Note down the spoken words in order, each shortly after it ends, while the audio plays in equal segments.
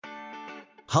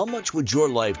How much would your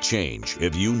life change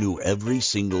if you knew every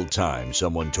single time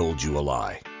someone told you a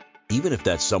lie? Even if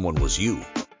that someone was you.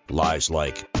 Lies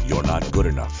like, you're not good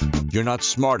enough, you're not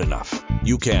smart enough,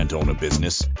 you can't own a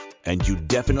business, and you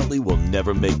definitely will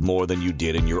never make more than you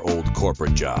did in your old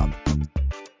corporate job.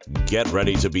 Get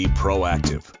ready to be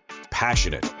proactive,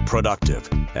 passionate, productive,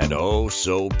 and oh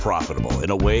so profitable in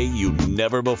a way you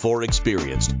never before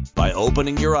experienced by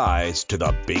opening your eyes to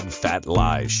the Big Fat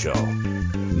Lies Show.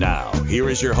 Now, here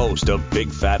is your host of Big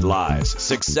Fat Lies,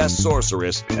 success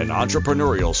sorceress, and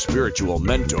entrepreneurial spiritual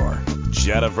mentor,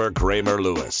 Jennifer Cramer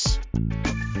Lewis.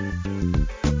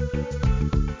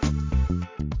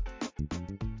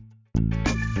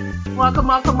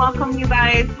 Welcome, you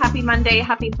guys. Happy Monday,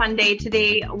 happy fun day.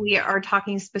 Today, we are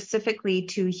talking specifically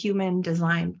to Human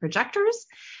Design Projectors,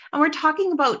 and we're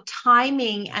talking about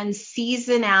timing and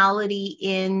seasonality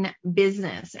in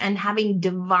business and having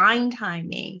divine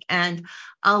timing and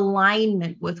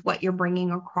alignment with what you're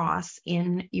bringing across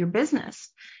in your business.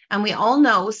 And we all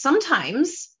know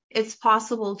sometimes it's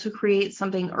possible to create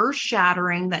something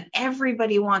earth-shattering that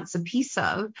everybody wants a piece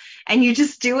of, and you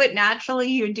just do it naturally.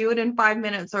 You do it in 5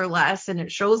 minutes or less, and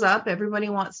it shows up. Everybody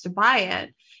wants to buy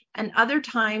it. And other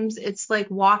times it's like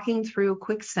walking through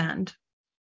quicksand.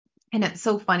 And it's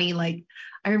so funny. Like,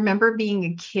 I remember being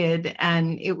a kid,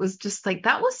 and it was just like,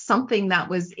 that was something that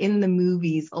was in the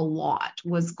movies a lot,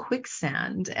 was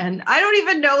quicksand. And I don't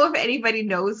even know if anybody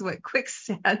knows what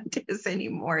quicksand is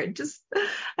anymore.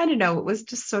 I don't know. It was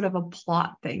just sort of a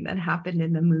plot thing that happened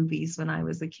in the movies when I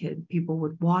was a kid. People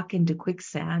would walk into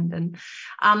quicksand, and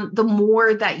the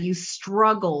more that you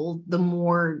struggled, the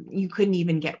more you couldn't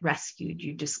even get rescued.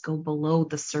 You just go below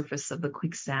the surface of the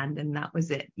quicksand, and that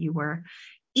was it. You were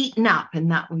eaten up,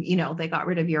 and that, they got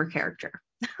rid of your character.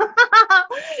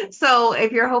 So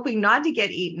if you're hoping not to get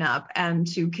eaten up and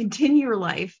to continue your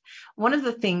life, one of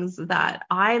the things that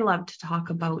I love to talk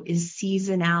about is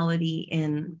seasonality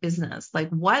in business. Like,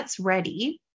 what's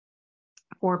ready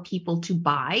for people to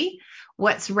buy,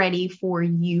 what's ready for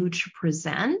you to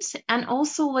present, and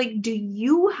also, like, do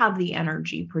you have the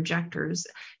energy, projectors,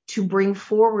 to bring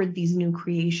forward these new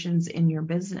creations in your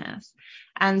business?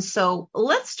 And so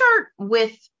let's start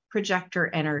with projector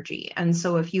energy. And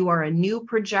so if you are a new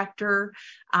projector,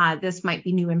 this might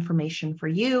be new information for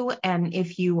you. And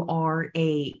if you are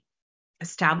a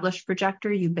established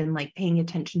projector, you've been like paying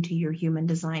attention to your human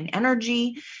design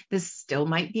energy, this still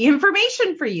might be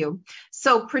information for you.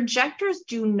 So projectors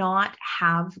do not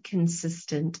have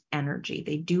consistent energy.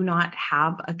 They do not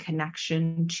have a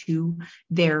connection to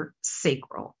their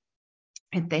sacral.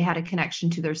 If they had a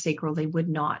connection to their sacral, they would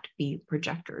not be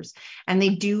projectors. And they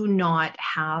do not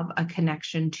have a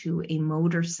connection to a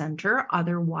motor center.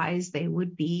 Otherwise, they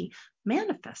would be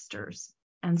manifestors.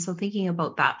 And so thinking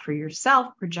about that for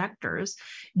yourself, projectors,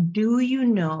 do you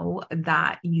know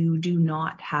that you do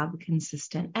not have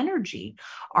consistent energy?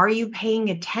 Are you paying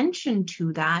attention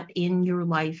to that in your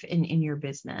life and in your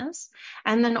business?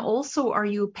 And then also, are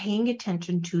you paying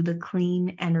attention to the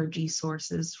clean energy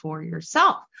sources for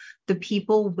yourself? The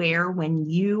people where when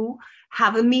you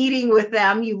have a meeting with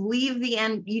them, you leave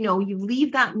you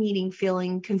leave that meeting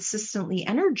feeling consistently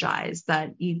energized,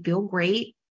 that you feel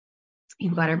great.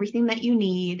 You've got everything that you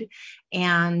need,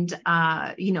 and,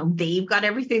 they've got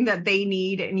everything that they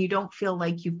need, and you don't feel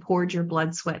like you poured your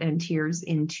blood, sweat, and tears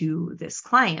into this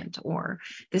client or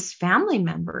this family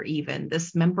member, even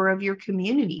this member of your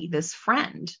community, this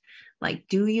friend. Like,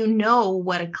 do you know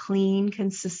what a clean,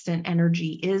 consistent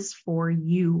energy is for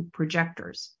you,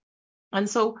 projectors? And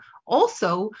so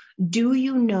also, do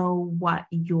you know what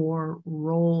your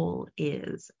role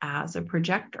is as a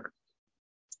projector?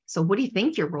 So what do you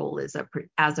think your role is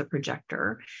as a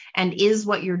projector? And is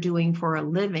what you're doing for a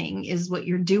living, is what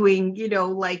you're doing,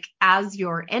 as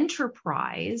your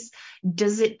enterprise,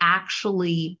 does it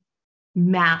actually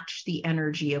match the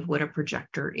energy of what a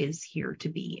projector is here to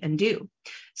be and do?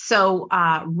 So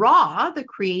Ra, the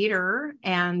creator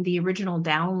and the original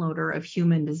downloader of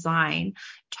Human Design,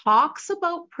 talks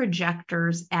about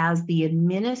projectors as the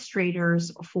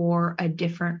administrators for a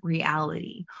different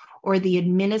reality, or the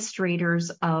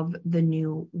administrators of the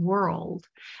new world.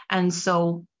 And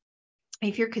so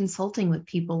if you're consulting with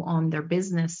people on their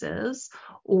businesses,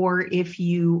 or if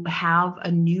you have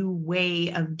a new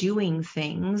way of doing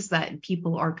things that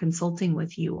people are consulting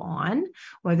with you on,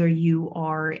 whether you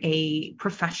are a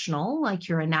professional, like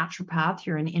you're a naturopath,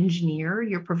 you're an engineer,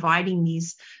 you're providing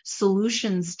these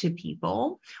solutions to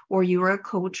people, or you're a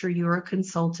coach or you're a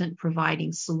consultant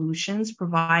providing solutions,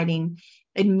 providing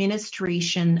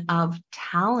administration of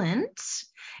talent,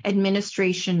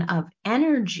 administration of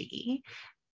energy,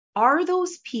 are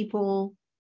those people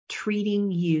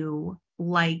treating you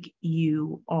like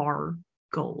you are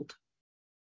gold?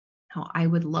 Now, I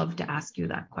would love to ask you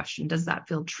that question. Does that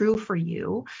feel true for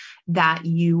you, that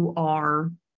you are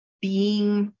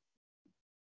being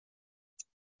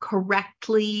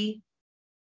correctly,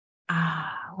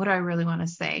 what do I really want to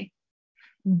say?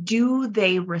 Do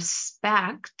they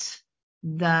respect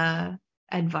the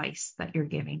advice that you're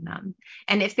giving them?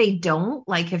 And if they don't,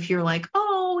 like if you're like,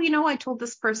 oh, I told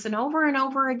this person over and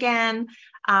over again,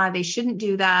 they shouldn't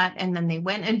do that. And then they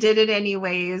went and did it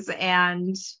anyways.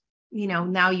 And,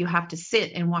 now you have to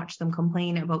sit and watch them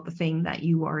complain about the thing that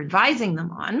you are advising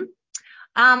them on.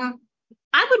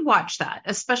 I would watch that,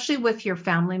 especially with your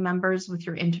family members, with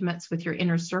your intimates, with your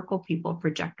inner circle people,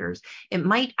 projectors. It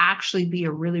might actually be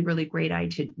a really, really great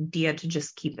idea to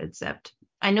just keep it zipped.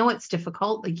 I know it's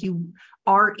difficult. Like, you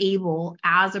are able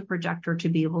as a projector to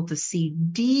be able to see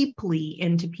deeply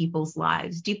into people's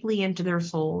lives, deeply into their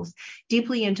souls,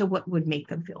 deeply into what would make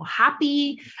them feel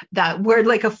happy, that we're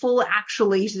like a full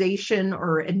actualization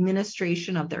or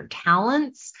administration of their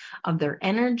talents, of their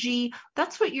energy.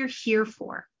 That's what you're here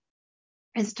for,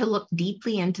 is to look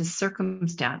deeply into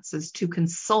circumstances, to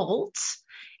consult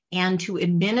and to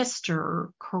administer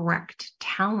correct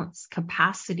talents,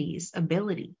 capacities,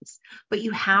 abilities. But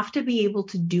you have to be able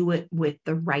to do it with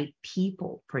the right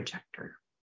people, projector,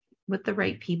 with the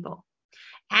right people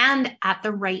and at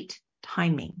the right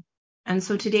timing. And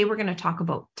so today we're going to talk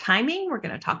about timing. We're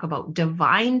going to talk about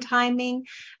divine timing.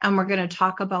 And we're going to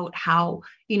talk about how,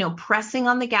 pressing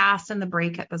on the gas and the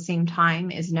brake at the same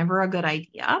time is never a good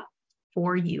idea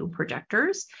for you,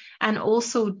 projectors, and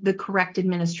also the correct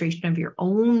administration of your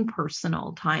own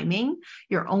personal timing,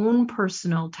 your own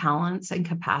personal talents and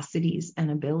capacities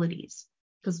and abilities.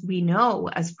 Because we know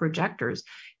as projectors,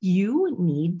 you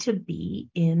need to be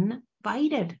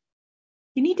invited.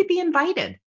 You need to be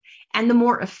invited. And the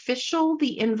more official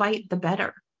the invite, the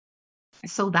better.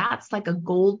 So that's like a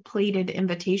gold-plated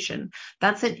invitation.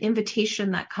 That's an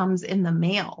invitation that comes in the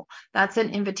mail. That's an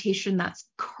invitation that's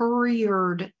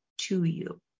couriered to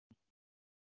you.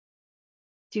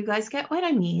 Do you guys get what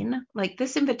I mean? Like,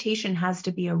 this invitation has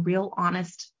to be a real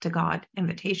honest to God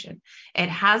invitation. It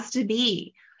has to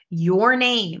be your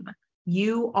name.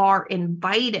 You are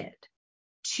invited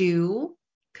to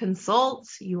consult.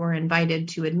 You are invited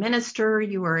to administer.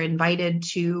 You are invited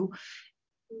to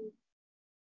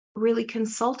really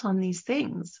consult on these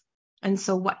things. And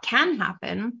so what can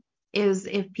happen is,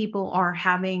 if people are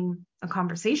having a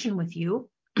conversation with you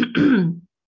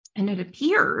and it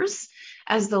appears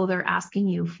as though they're asking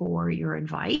you for your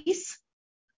advice,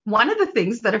 one of the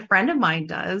things that a friend of mine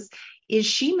does is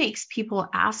she makes people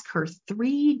ask her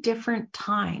 3 different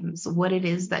times what it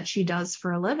is that she does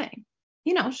for a living.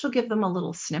 She'll give them a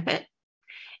little snippet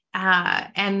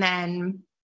and then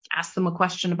ask them a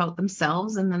question about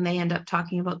themselves, and then they end up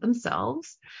talking about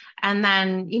themselves. And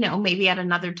then, maybe at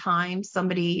another time,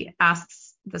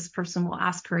 this person will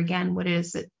ask her again, what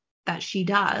is it that she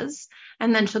does?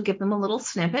 And then she'll give them a little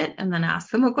snippet and then ask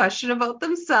them a question about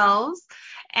themselves.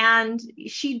 And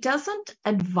she doesn't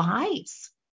advise.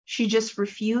 She just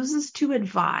refuses to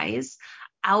advise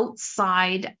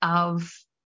outside of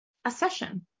a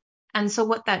session. And so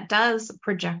what that does,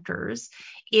 projectors,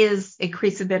 is it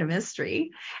creates a bit of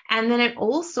mystery. And then it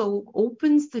also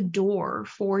opens the door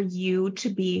for you to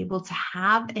be able to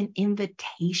have an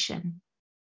invitation.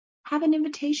 Have an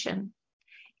invitation.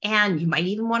 And you might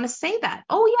even want to say that,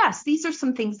 oh, yes, these are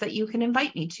some things that you can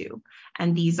invite me to.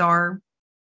 And these are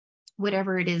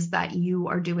whatever it is that you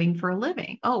are doing for a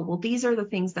living. Oh, well, these are the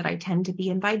things that I tend to be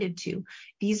invited to.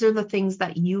 These are the things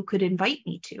that you could invite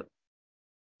me to.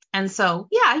 And so,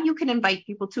 yeah, you can invite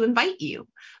people to invite you,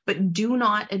 but do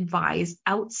not advise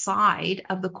outside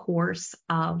of the course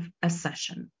of a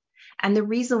session. And the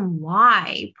reason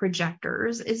why,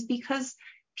 projectors, is because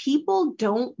people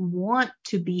don't want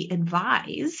to be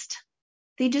advised.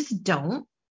 They just don't,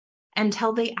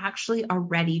 until they actually are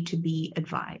ready to be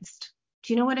advised.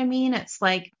 Do you know what I mean? It's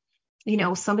like,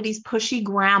 somebody's pushy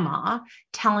grandma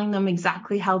telling them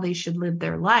exactly how they should live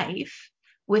their life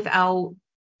without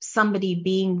somebody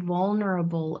being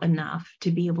vulnerable enough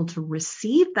to be able to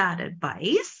receive that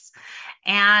advice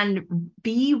and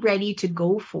be ready to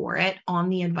go for it on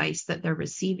the advice that they're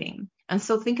receiving. And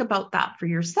so think about that for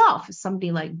yourself. If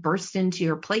somebody like burst into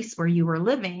your place where you were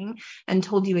living and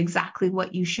told you exactly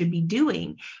what you should be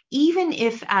doing, even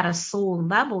if at a soul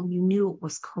level you knew it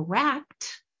was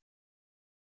correct,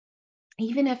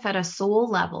 even if at a soul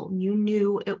level you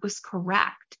knew it was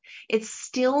correct, it's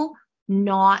still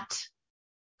not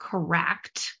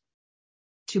correct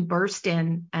to burst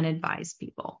in and advise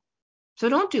people. So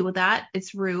don't do that.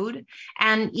 It's rude.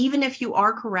 And even if you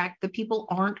are correct, the people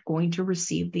aren't going to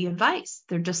receive the advice.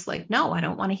 They're just like, no, I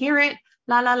don't want to hear it.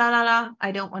 La, la, la, la, la.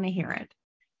 I don't want to hear it.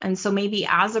 And so maybe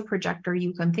as a projector,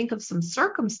 you can think of some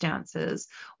circumstances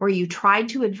where you tried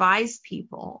to advise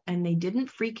people and they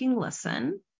didn't freaking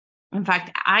listen. In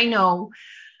fact, I know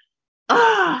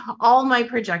all my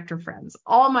projector friends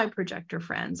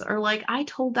are like, I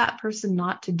told that person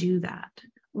not to do that.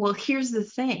 Well, here's the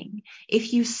thing.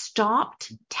 If you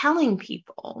stopped telling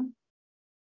people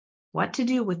what to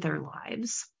do with their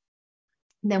lives,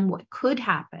 then what could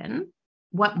happen,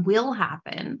 what will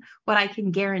happen, what I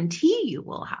can guarantee you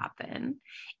will happen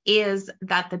is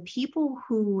that the people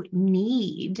who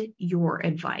need your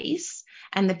advice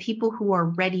and the people who are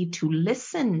ready to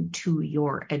listen to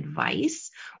your advice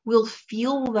will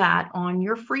feel that on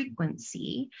your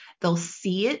frequency. They'll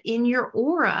see it in your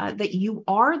aura that you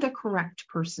are the correct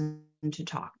person to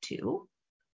talk to,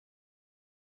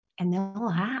 and they'll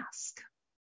ask.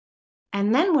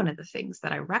 And then one of the things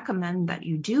that I recommend that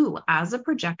you do as a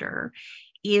projector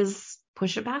is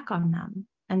push it back on them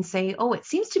and say, oh, it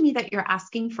seems to me that you're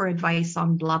asking for advice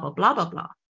on blah, blah, blah, blah, blah.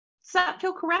 Does that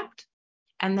feel correct?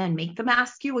 And then make them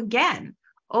ask you again.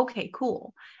 Okay,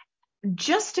 cool.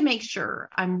 Just to make sure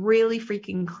I'm really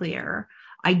freaking clear,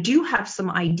 I do have some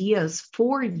ideas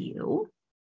for you.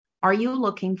 Are you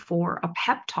looking for a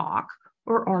pep talk?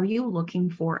 Or are you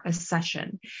looking for a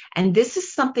session? And this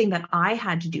is something that I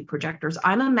had to do, projectors.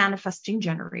 I'm a manifesting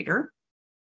generator.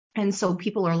 And so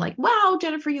people are like, wow,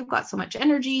 Jennifer, you've got so much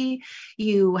energy.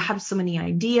 You have so many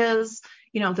ideas.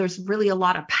 You know, there's really a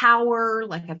lot of power.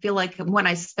 Like, I feel like when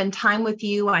I spend time with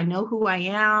you, I know who I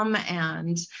am.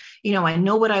 And, you know, I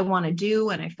know what I want to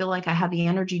do. And I feel like I have the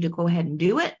energy to go ahead and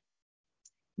do it.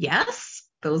 Yes,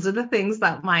 those are the things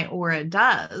that my aura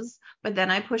does. But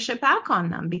then I push it back on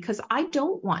them because I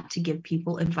don't want to give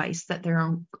people advice that they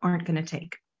aren't going to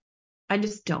take. I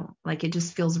just don't. Like, it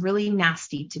just feels really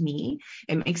nasty to me.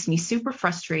 It makes me super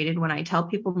frustrated when I tell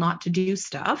people not to do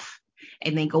stuff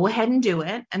and they go ahead and do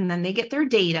it. And then they get their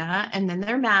data and then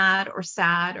they're mad or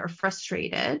sad or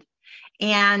frustrated.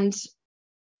 And,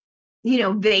 you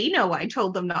know, they know I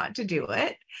told them not to do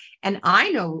it. And I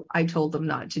know I told them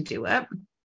not to do it.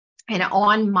 And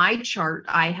on my chart,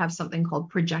 I have something called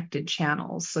projected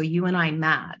channels. So you and I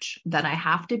match that I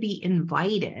have to be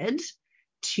invited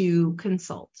to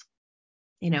consult.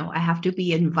 You know, I have to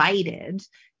be invited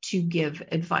to give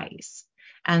advice.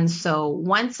 And so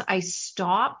once I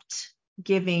stopped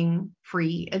giving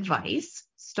free advice,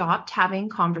 stopped having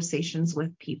conversations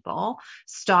with people,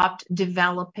 stopped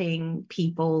developing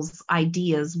people's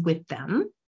ideas with them,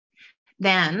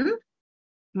 then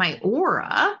my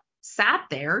aura sat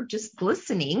there just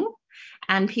listening,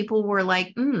 and people were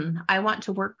like, I want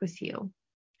to work with you.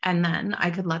 And then I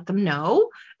could let them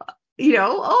know, you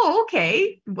know, oh,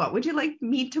 okay, what would you like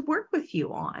me to work with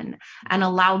you on? And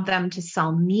allowed them to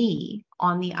sell me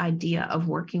on the idea of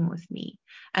working with me.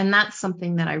 And that's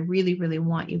something that I really, really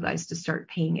want you guys to start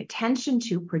paying attention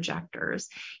to, projectors,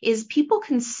 is people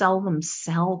can sell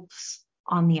themselves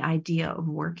on the idea of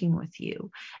working with you.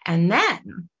 And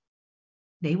then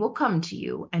they will come to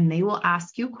you and they will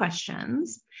ask you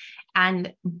questions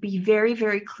and be very,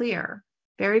 very clear,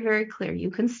 very, very clear. You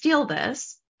can steal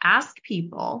this, ask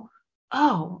people,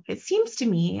 oh, it seems to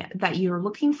me that you're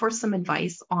looking for some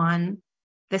advice on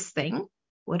this thing,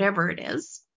 whatever it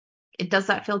is. Does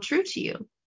that feel true to you?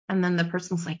 And then the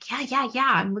person's like, yeah,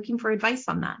 I'm looking for advice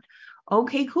on that.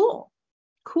 Okay, cool.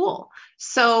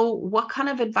 So what kind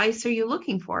of advice are you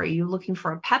looking for? Are you looking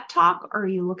for a pep talk or are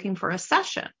you looking for a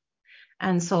session?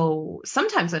 And so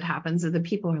sometimes what happens is the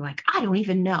people are like, I don't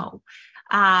even know.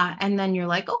 And then you're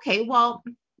like, okay, well,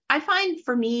 I find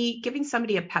for me, giving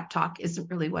somebody a pep talk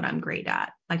isn't really what I'm great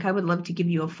at. Like, I would love to give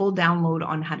you a full download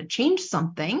on how to change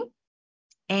something.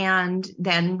 And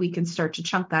then we can start to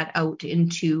chunk that out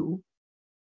into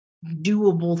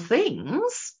doable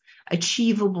things,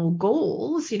 achievable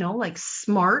goals, you know, like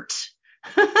SMART,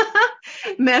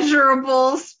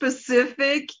 measurable,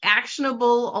 specific,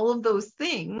 actionable, all of those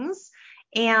things.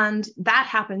 And that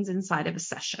happens inside of a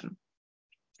session.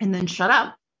 And then shut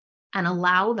up and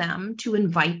allow them to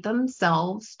invite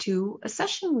themselves to a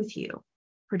session with you,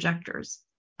 projectors.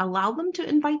 Allow them to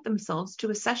invite themselves to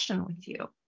a session with you.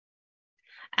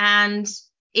 And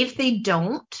if they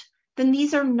don't, then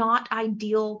these are not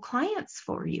ideal clients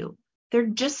for you. They're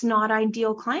just not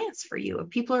ideal clients for you. If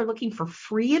people are looking for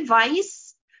free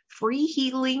advice, free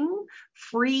healing,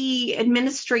 free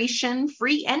administration,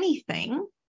 free anything,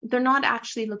 they're not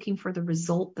actually looking for the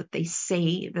result that they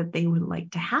say that they would like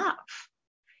to have.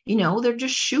 They're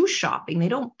just shoe shopping. They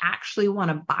don't actually want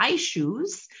to buy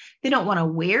shoes. They don't want to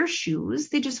wear shoes.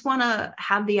 They just want to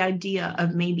have the idea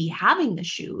of maybe having the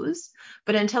shoes.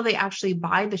 But until they actually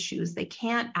buy the shoes, they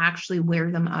can't actually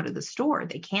wear them out of the store.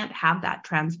 They can't have that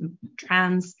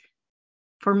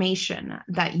transformation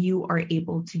that you are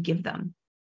able to give them.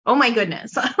 Oh my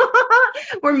goodness.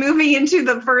 We're moving into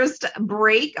the first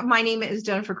break. My name is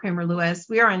Jennifer Cramer Lewis.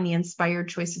 We are on the Inspired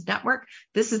Choices Network.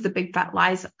 This is the Big Fat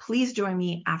Lies. Please join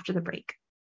me after the break.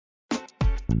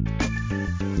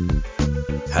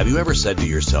 Have you ever said to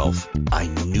yourself, I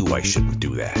knew I shouldn't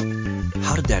do that?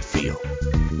 How did that feel?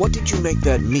 What did you make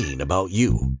that mean about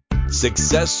you?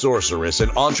 Success sorceress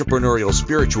and entrepreneurial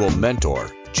spiritual mentor,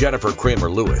 Jennifer Cramer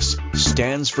Lewis,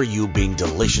 stands for you being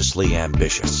deliciously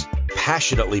ambitious,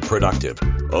 passionately productive,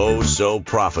 oh so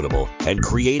profitable, and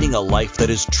creating a life that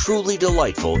is truly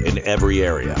delightful in every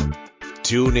area.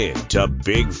 Tune in to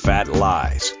Big Fat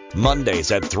Lies,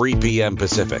 Mondays at 3 p.m.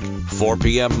 Pacific, 4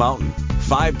 p.m. Mountain,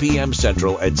 5 p.m.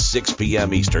 Central, and 6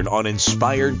 p.m. Eastern on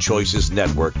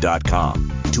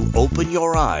InspiredChoicesNetwork.com to open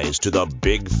your eyes to the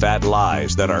big fat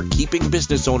lies that are keeping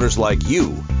business owners like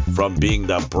you from being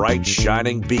the bright,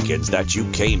 shining beacons that you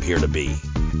came here to be.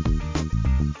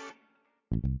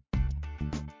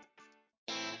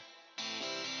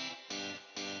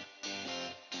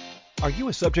 Are you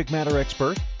a subject matter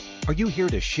expert? Are you here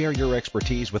to share your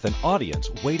expertise with an audience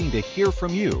waiting to hear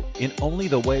from you in only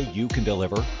the way you can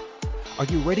deliver? Are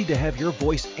you ready to have your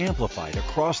voice amplified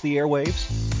across the airwaves?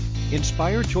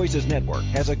 Inspired Choices Network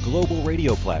has a global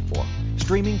radio platform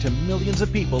streaming to millions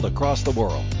of people across the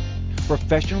world.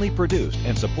 Professionally produced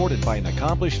and supported by an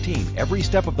accomplished team every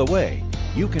step of the way,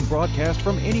 you can broadcast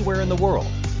from anywhere in the world,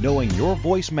 knowing your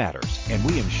voice matters, and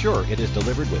we ensure it is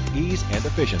delivered with ease and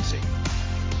efficiency.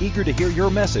 Eager to hear your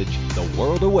message, the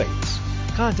world awaits.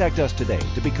 Contact us today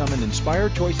to become an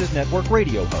Inspired Choices Network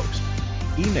radio host.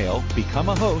 Email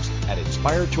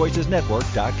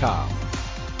becomeahost@inspiredchoicesnetwork.com.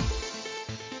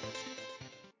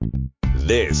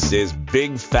 This is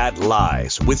Big Fat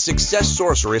Lies with success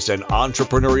sorceress and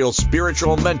entrepreneurial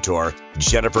spiritual mentor,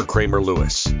 Jennifer Cramer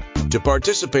Lewis. To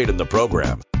participate in the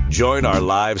program, join our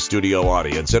live studio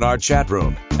audience in our chat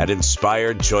room at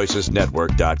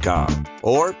InspiredChoicesNetwork.com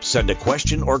or send a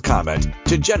question or comment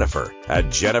to Jennifer at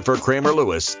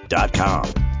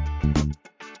JenniferCramerLewis.com.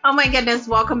 Oh my goodness.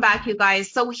 Welcome back, you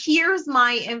guys. So here's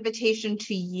my invitation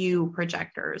to you,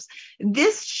 projectors.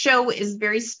 This show is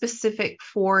very specific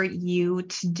for you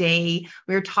today.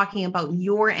 We're talking about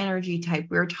your energy type.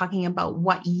 We're talking about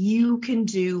what you can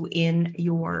do in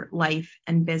your life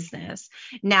and business.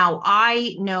 Now,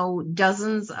 I know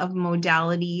dozens of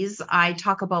modalities. I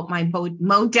talk about my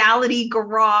modality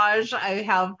garage. I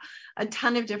have a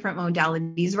ton of different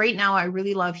modalities. Right now, I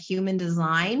really love Human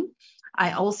Design.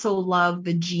 I also love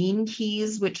the Gene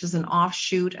Keys, which is an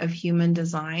offshoot of Human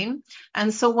Design.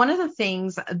 And so one of the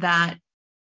things that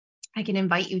I can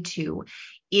invite you to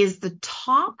is the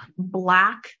top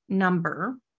black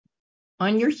number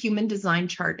on your Human Design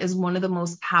chart is one of the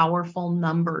most powerful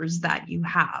numbers that you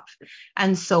have.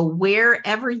 And so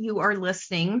wherever you are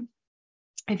listening,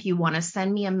 if you want to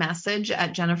send me a message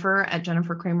at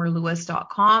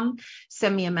jennifer@jennifercramerlewis.com,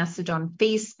 send me a message on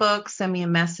Facebook, send me a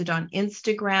message on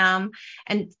Instagram,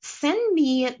 and send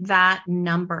me that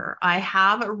number. I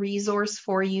have a resource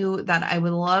for you that I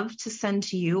would love to send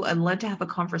to you. I'd love to have a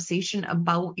conversation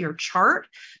about your chart.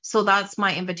 So that's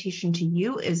my invitation to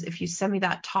you is if you send me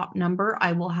that top number,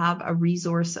 I will have a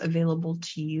resource available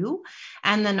to you.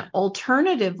 And then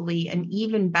alternatively, an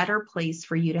even better place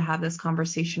for you to have this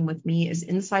conversation with me is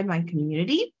inside my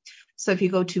community. So if you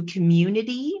go to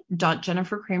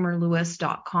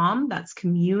community.jennifercramerlewis.com, that's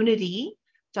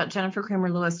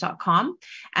community.jennifercramerlewis.com,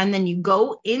 and then you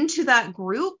go into that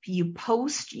group, you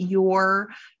post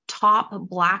your top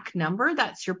black number,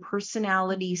 that's your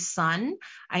personality sun.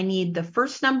 I need the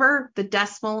first number, the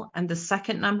decimal, and the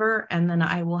second number, and then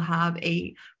I will have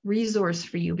a resource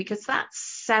for you because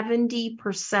that's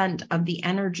 70% of the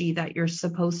energy that you're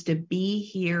supposed to be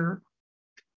here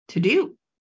to do.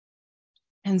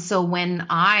 And so when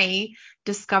I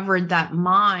discovered that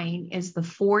mine is the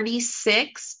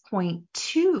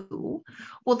 46.2,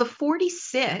 well, the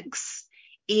 46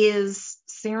 is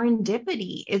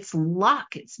serendipity. It's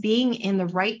luck. It's being in the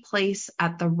right place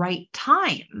at the right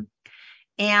time.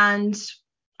 And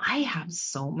I have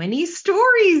so many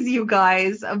stories, you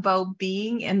guys, about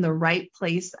being in the right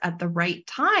place at the right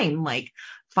time, like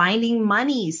finding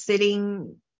money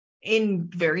sitting in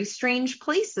very strange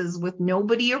places with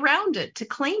nobody around it to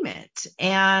claim it.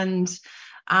 And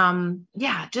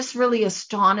just really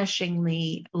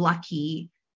astonishingly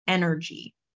lucky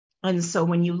energy. And so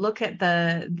when you look at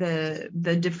the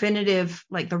definitive,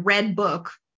 like the red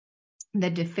book, the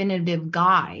definitive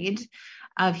guide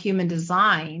of human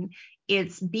design,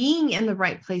 it's being in the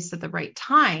right place at the right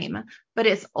time, but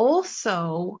it's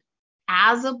also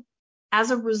as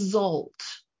a result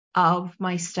of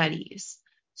my studies.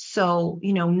 So,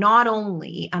 not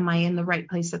only am I in the right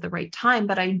place at the right time,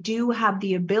 but I do have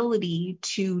the ability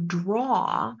to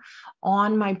draw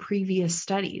on my previous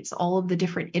studies, all of the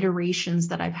different iterations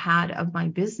that I've had of my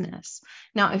business.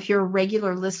 Now, if you're a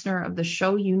regular listener of the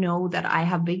show, you know that I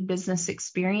have big business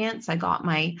experience. I got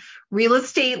my real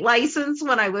estate license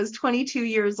when I was 22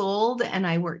 years old, and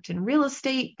I worked in real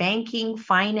estate, banking,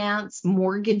 finance,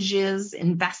 mortgages,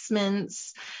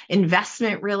 investments,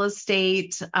 investment real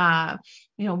estate.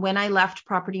 When I left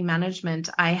property management,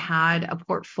 I had a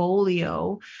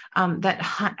portfolio that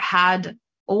had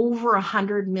over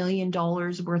 $100 million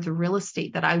worth of real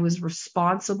estate that I was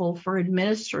responsible for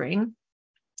administering,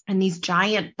 and these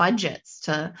giant budgets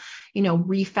to,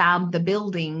 refab the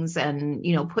buildings and,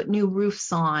 put new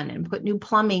roofs on and put new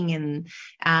plumbing in,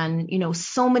 and,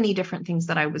 so many different things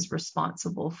that I was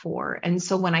responsible for. And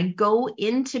so when I go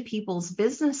into people's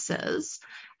businesses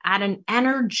at an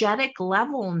energetic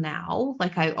level now,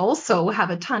 like I also have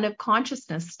a ton of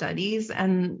consciousness studies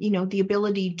and, the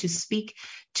ability to speak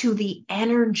to the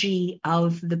energy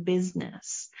of the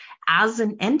business as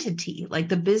an entity, like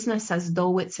the business as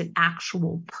though it's an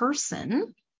actual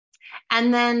person,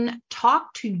 and then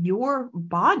talk to your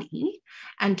body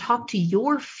and talk to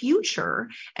your future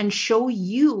and show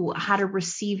you how to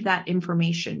receive that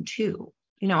information too.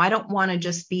 I don't want to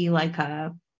just be like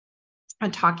a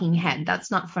talking head.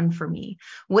 That's not fun for me.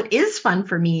 What is fun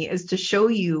for me is to show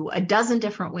you a dozen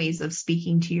different ways of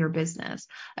speaking to your business,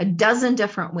 a dozen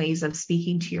different ways of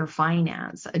speaking to your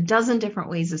finance, a dozen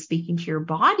different ways of speaking to your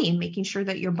body, and making sure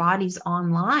that your body's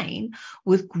online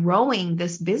with growing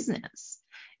this business.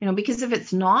 Because if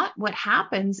it's not, what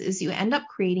happens is you end up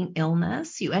creating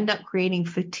illness, you end up creating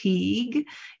fatigue.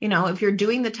 If you're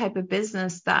doing the type of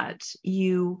business that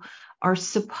you are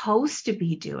supposed to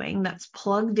be doing, that's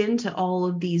plugged into all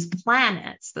of these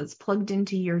planets, that's plugged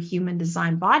into your human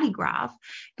design body graph,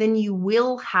 then you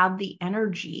will have the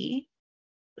energy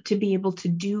to be able to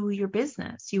do your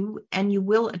business. You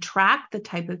will attract the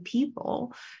type of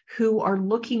people who are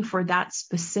looking for that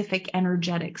specific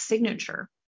energetic signature.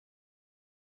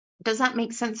 Does that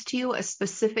make sense to you? A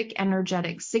specific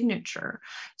energetic signature.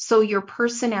 So your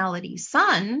personality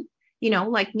sun,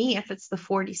 like me, if it's the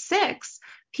 46,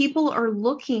 people are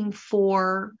looking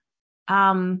for,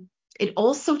 it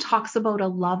also talks about a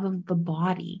love of the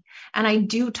body. And I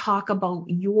do talk about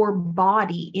your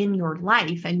body in your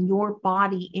life and your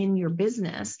body in your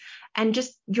business and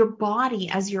just your body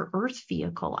as your earth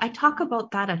vehicle. I talk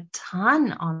about that a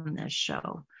ton on this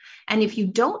show. And if you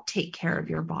don't take care of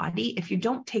your body, if you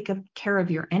don't take care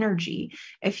of your energy,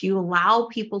 if you allow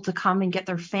people to come and get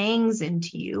their fangs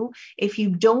into you, if you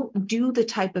don't do the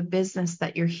type of business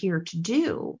that you're here to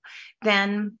do,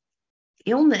 then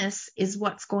illness is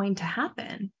what's going to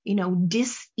happen.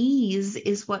 Dis-ease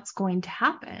is what's going to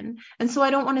happen. And so I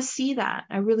don't want to see that.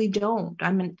 I really don't.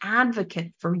 I'm an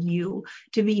advocate for you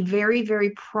to be very,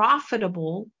 very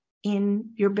profitable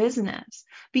in your business,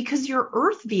 because your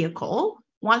earth vehicle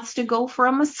wants to go for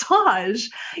a massage.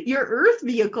 Your earth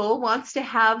vehicle wants to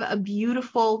have a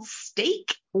beautiful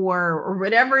steak or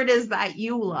whatever it is that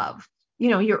you love.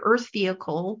 Your earth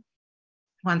vehicle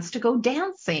wants to go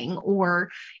dancing or,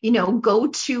 go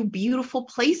to beautiful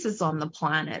places on the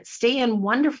planet, stay in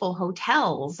wonderful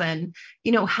hotels and,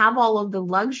 have all of the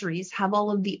luxuries, have all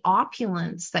of the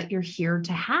opulence that you're here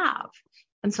to have.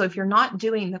 And so if you're not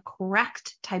doing the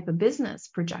correct type of business,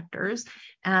 projectors,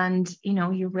 and,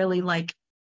 you're really like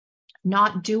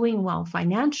not doing well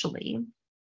financially,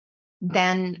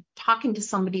 then talking to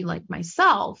somebody like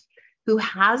myself, who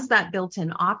has that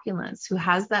built-in opulence, who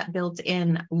has that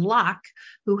built-in luck,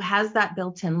 who has that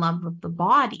built-in love of the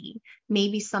body, may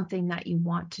be something that you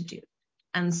want to do.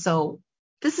 And so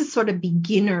this is sort of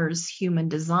beginner's human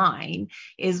design,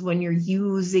 is when you're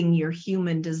using your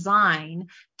human design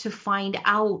to find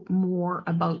out more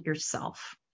about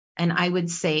yourself. And I would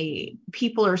say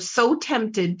people are so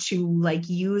tempted to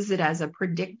use it as a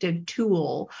predictive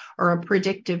tool or a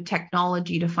predictive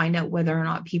technology to find out whether or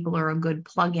not people are a good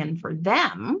plug-in for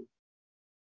them.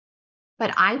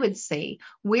 But I would say,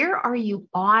 where are you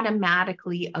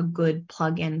automatically a good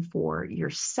plug-in for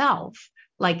yourself?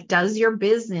 Does your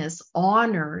business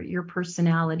honor your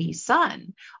personality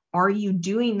sun? Are you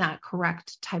doing that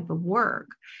correct type of work?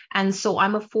 And so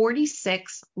I'm a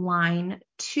 46 line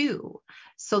 2.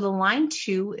 So the line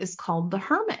 2 is called the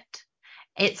hermit.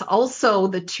 It's also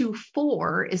the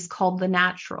 2-4 is called the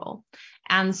natural.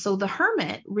 And so the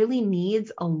hermit really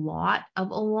needs a lot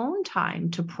of alone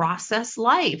time to process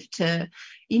life, to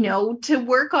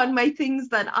work on my things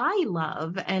that I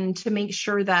love, and to make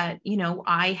sure that,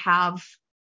 I have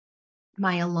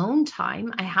my alone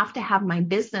time. I have to have my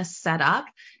business set up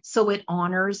so it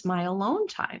honors my alone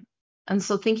time. And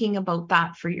so thinking about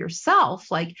that for yourself,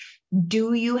 like,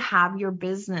 do you have your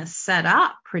business set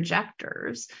up,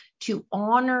 projectors, to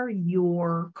honor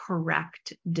your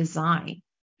correct design?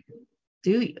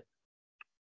 Do you?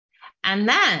 And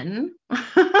then,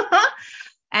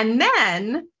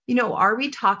 are we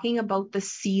talking about the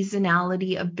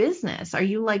seasonality of business? Are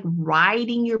you like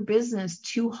riding your business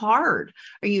too hard?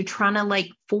 Are you trying to like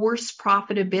force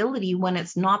profitability when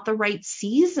it's not the right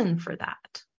season for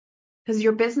that? Because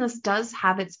your business does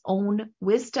have its own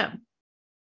wisdom.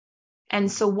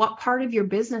 And so what part of your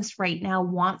business right now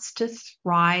wants to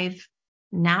thrive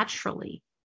naturally?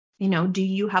 Do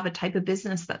you have a type of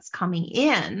business that's coming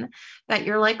in that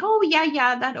you're like, oh,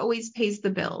 yeah, that always pays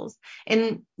the bills?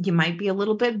 And you might be a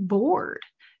little bit bored.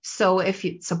 So if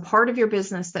it's a part of your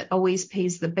business that always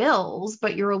pays the bills,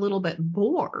 but you're a little bit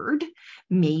bored,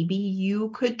 maybe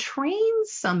you could train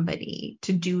somebody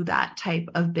to do that type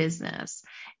of business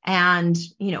and,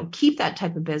 keep that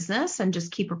type of business and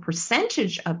just keep a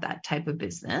percentage of that type of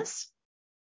business,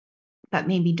 but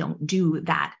maybe don't do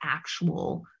that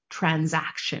actual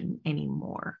transaction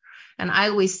anymore. And I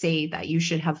always say that you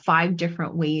should have 5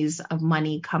 different ways of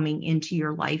money coming into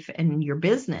your life and your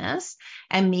business,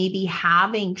 and maybe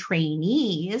having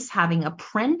trainees, having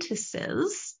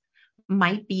apprentices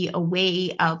might be a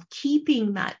way of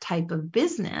keeping that type of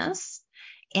business.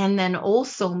 And then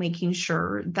also making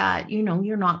sure that,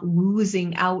 you're not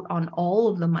losing out on all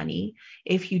of the money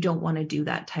if you don't want to do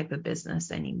that type of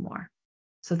business anymore.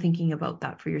 So thinking about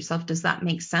that for yourself, does that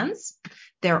make sense?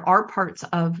 There are parts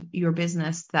of your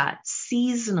business that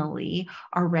seasonally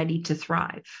are ready to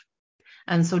thrive.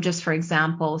 And so just for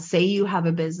example, say you have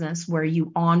a business where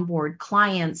you onboard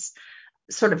clients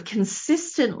sort of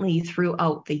consistently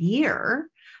throughout the year,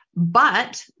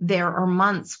 but there are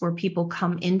months where people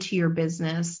come into your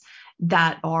business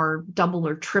that are double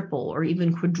or triple or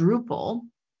even quadruple.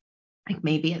 Like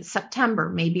maybe it's September,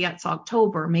 maybe it's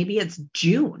October, maybe it's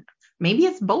June. Maybe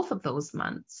it's both of those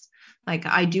months. Like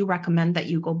I do recommend that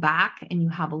you go back and you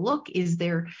have a look. Is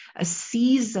there a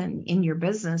season in your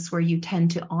business where you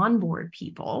tend to onboard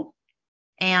people?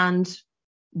 And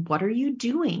what are you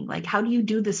doing? Like, how do you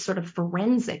do this sort of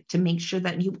forensic to make sure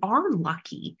that you are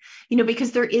lucky?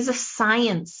 Because there is a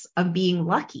science of being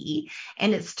lucky,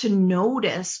 and it's to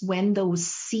notice when those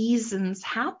seasons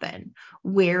happen,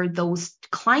 where those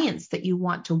clients that you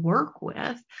want to work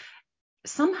with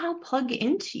somehow plug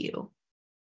into you.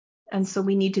 And so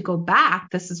we need to go back.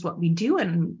 This is what we do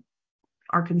in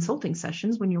our consulting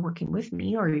sessions when you're working with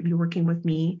me, or you're working with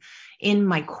me in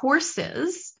my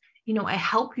courses. I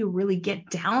help you really get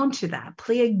down to that,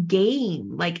 play a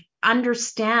game, like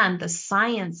understand the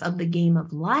science of the game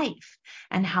of life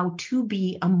and how to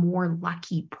be a more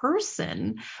lucky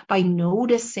person by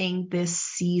noticing this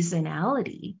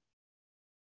seasonality.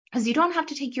 Because you don't have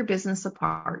to take your business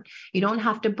apart. You don't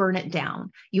have to burn it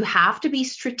down. You have to be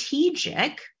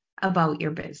strategic about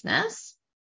your business.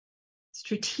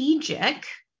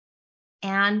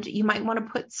 And you might want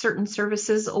to put certain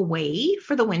services away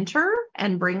for the winter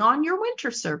and bring on your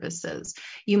winter services.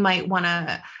 You might want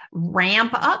to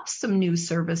ramp up some new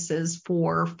services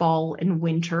for fall and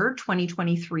winter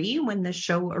 2023 when this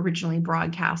show originally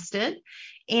broadcasted.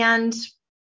 And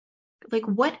like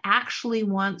what actually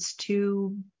wants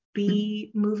to be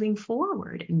moving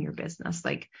forward in your business.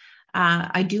 Like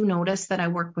I do notice that I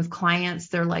work with clients.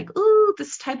 They're like, ooh,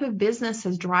 this type of business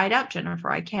has dried up, Jennifer.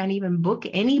 I can't even book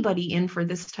anybody in for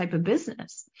this type of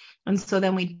business. And so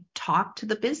then we talk to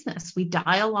the business. We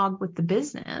dialogue with the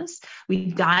business.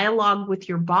 We dialogue with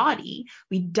your body.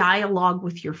 We dialogue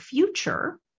with your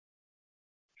future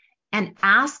and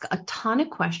ask a ton of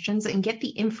questions and get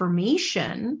the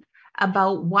information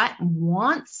about what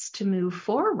wants to move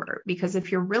forward. Because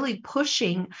if you're really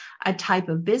pushing a type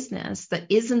of business that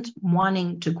isn't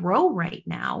wanting to grow right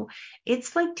now,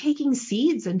 it's like taking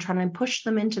seeds and trying to push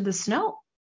them into the snow.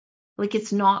 Like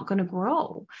it's not going to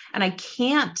grow. And I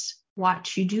can't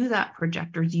watch you do that,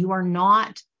 projectors. You are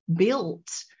not built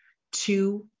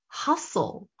to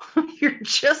hustle. You're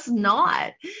just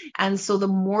not. And so the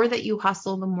more that you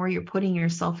hustle, the more you're putting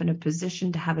yourself in a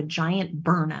position to have a giant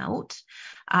burnout.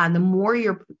 The more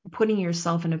you're putting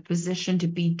yourself in a position to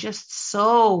be just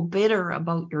so bitter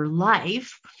about your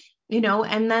life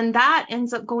and then that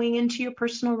ends up going into your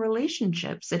personal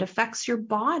relationships. It affects your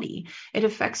body. It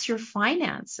affects your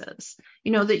finances,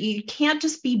 that you can't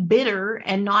just be bitter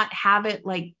and not have it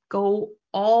like go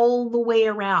all the way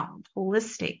around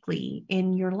holistically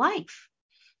in your life.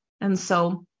 And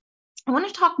so I want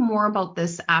to talk more about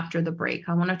this after the break.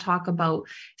 I want to talk about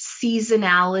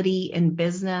seasonality in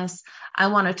business. I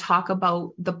want to talk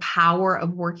about the power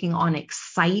of working on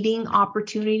exciting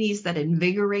opportunities that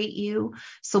invigorate you.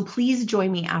 So please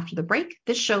join me after the break.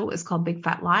 This show is called Big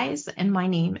Fat Lies, and my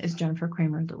name is Jennifer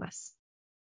Cramer Lewis.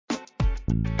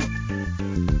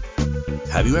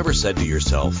 Have you ever said to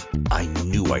yourself, I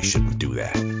knew I shouldn't do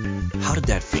that? How did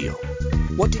that feel?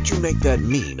 What did you make that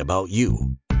mean about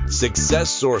you? Success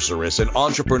sorceress and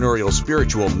entrepreneurial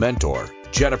spiritual mentor,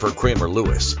 Jennifer Cramer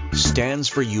Lewis, stands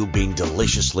for you being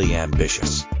deliciously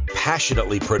ambitious,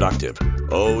 passionately productive,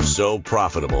 oh so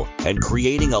profitable, and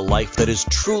creating a life that is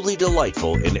truly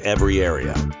delightful in every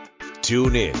area.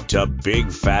 Tune in to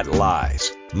Big Fat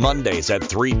Lies, Mondays at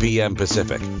 3 p.m.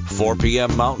 Pacific, 4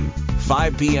 p.m. Mountain,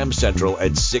 5 p.m. Central,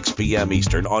 and 6 p.m.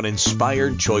 Eastern on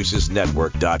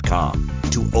inspiredchoicesnetwork.com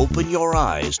to open your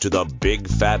eyes to the big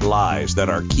fat lies that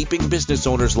are keeping business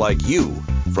owners like you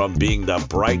from being the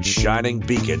bright, shining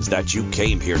beacons that you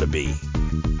came here to be.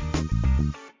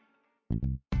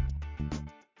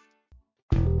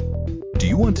 Do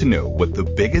you want to know what the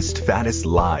biggest, fattest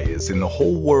lie is in the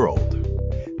whole world?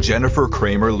 Jennifer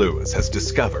Cramer Lewis has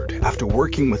discovered, after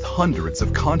working with hundreds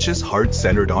of conscious,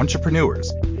 heart-centered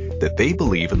entrepreneurs, that they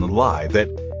believe in the lie that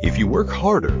if you work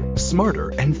harder, smarter,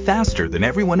 and faster than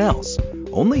everyone else,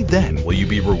 only then will you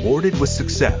be rewarded with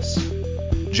success.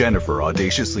 Jennifer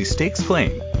audaciously stakes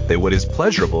claim that what is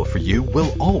pleasurable for you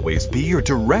will always be your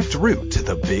direct route to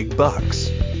the big bucks.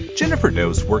 Jennifer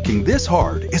knows working this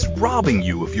hard is robbing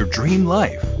you of your dream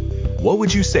life. What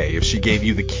would you say if she gave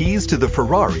you the keys to the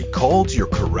Ferrari called your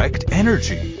correct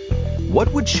energy?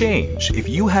 What would change if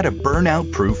you had a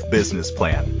burnout-proof business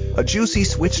plan, a juicy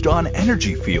switched-on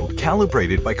energy field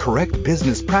calibrated by correct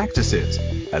business practices,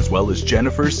 as well as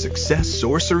Jennifer's success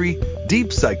sorcery,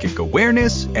 deep psychic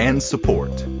awareness, and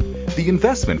support? The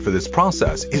investment for this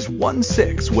process is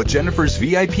 1/6 what Jennifer's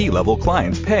VIP level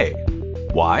clients pay.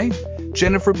 Why?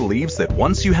 Jennifer believes that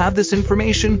once you have this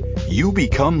information, you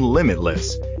become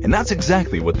limitless. And that's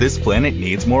exactly what this planet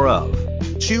needs more of.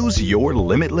 Choose your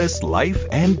limitless life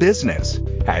and business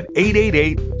at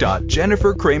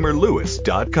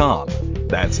 888.jennifercramerlewis.com.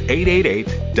 That's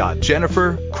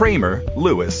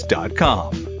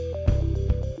 888.jennifercramerlewis.com.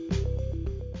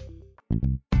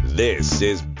 This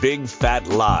is Big Fat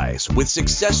Lies with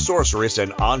success sorceress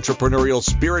and entrepreneurial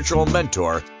spiritual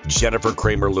mentor, Jennifer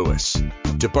Cramer Lewis.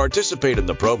 To participate in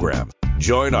the program,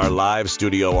 join our live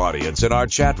studio audience in our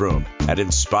chat room at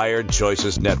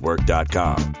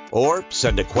inspiredchoicesnetwork.com or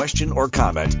send a question or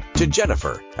comment to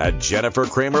Jennifer at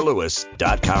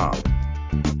jennifercramerlewis.com.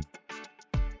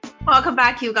 Welcome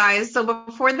back, you guys. So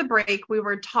before the break, we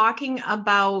were talking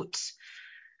about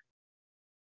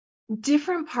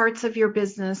different parts of your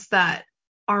business that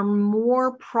are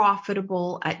more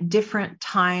profitable at different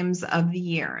times of the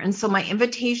year. And so my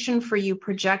invitation for you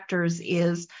projectors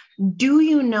is, do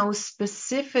you know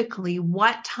specifically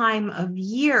what time of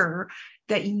year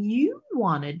that you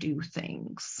want to do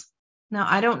things? Now,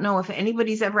 I don't know if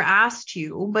anybody's ever asked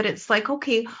you, but it's like,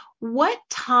 okay, what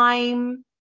time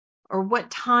or what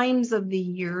times of the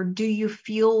year do you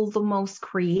feel the most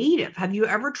creative? Have you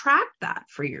ever tracked that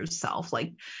for yourself?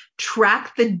 Like,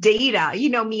 track the data. You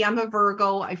know me, I'm a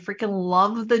Virgo. I freaking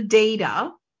love the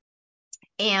data.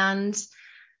 And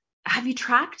have you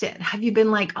tracked it? Have you been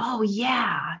like, oh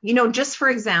yeah, just for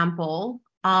example,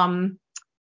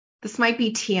 this might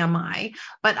be TMI,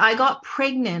 but I got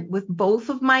pregnant with both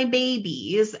of my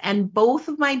babies, and both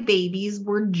of my babies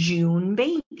were June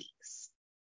babies.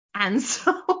 And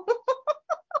so,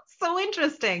 so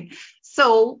interesting.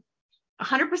 So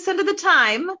 100% of the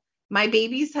time, my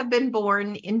babies have been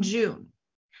born in June.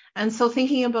 And so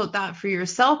thinking about that for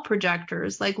yourself,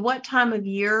 projectors, like what time of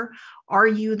year are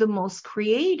you the most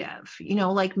creative?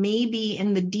 Like maybe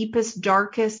in the deepest,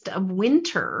 darkest of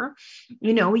winter,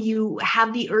 you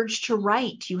have the urge to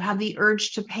write, you have the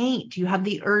urge to paint, you have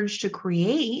the urge to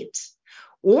create,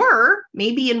 or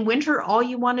maybe in winter, all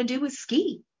you want to do is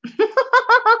ski.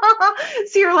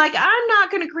 So you're like, I'm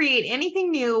not going to create anything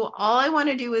new. All I want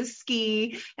to do is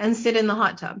ski and sit in the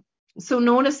hot tub. So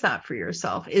notice that for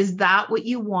yourself. Is that what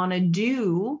you want to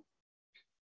do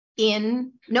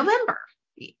in November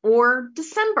or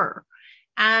December?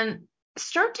 And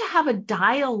start to have a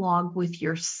dialogue with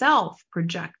yourself,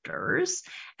 projectors,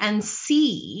 and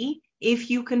see, if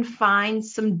you can find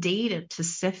some data to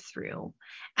sift through.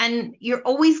 And you're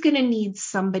always going to need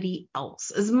somebody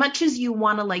else. As much as you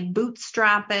want to like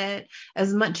bootstrap it,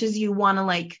 as much as you want to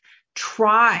like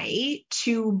try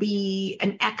to be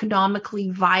an economically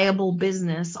viable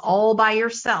business all by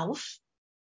yourself,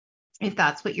 if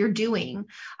that's what you're doing,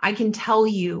 I can tell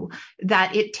you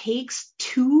that it takes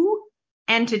two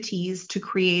entities to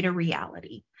create a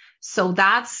reality. So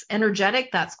that's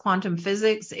energetic, that's quantum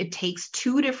physics. It takes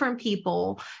two different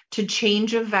people to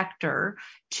change a vector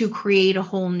to create a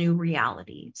whole new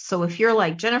reality. So if you're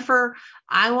like, Jennifer,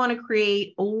 I want to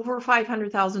create over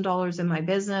 $500,000 in my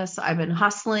business. I've been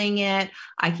hustling it.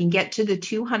 I can get to the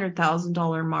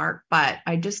 $200,000 mark, but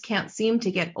I just can't seem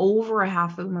to get over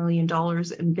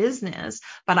 $500,000 in business,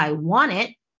 but I want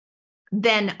it.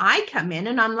 Then I come in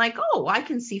and I'm like, oh, I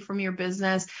can see from your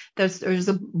business there's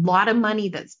a lot of money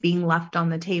that's being left on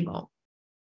the table.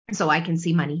 So I can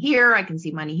see money here, I can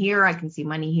see money here, I can see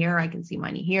money here, I can see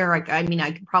money here. I mean,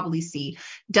 I can probably see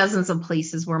dozens of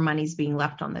places where money's being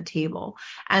left on the table.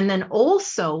 And then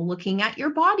also looking at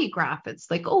your body graph,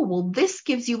 it's like, oh, well, this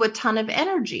gives you a ton of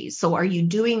energy. So are you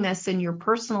doing this in your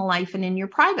personal life and in your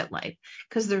private life?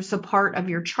 Because there's a part of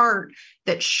your chart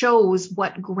that shows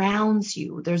what grounds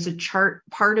you. There's a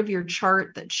part of your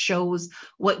chart that shows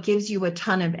what gives you a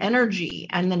ton of energy.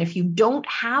 And then if you don't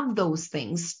have those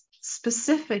things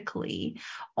specifically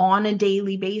on a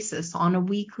daily basis, on a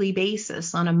weekly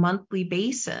basis, on a monthly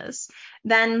basis,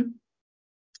 then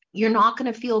you're not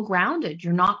going to feel grounded.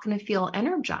 You're not going to feel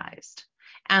energized.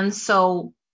 And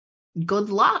so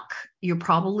good luck. You're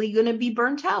probably going to be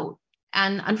burnt out.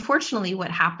 And unfortunately,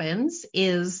 what happens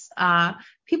is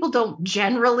people don't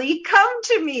generally come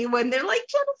to me when they're like,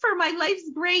 Jennifer, my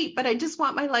life's great, but I just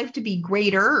want my life to be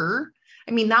greater.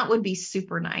 I mean, that would be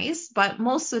super nice, but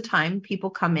most of the time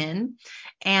people come in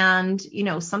and, you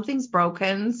know, something's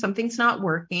broken, something's not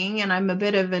working. And I'm a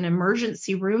bit of an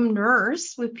emergency room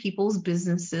nurse with people's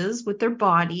businesses, with their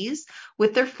bodies,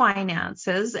 with their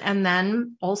finances, and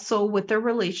then also with their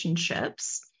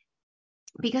relationships,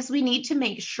 because we need to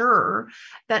make sure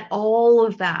that all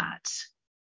of that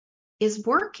is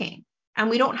working. And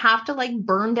we don't have to like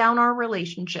burn down our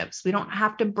relationships. We don't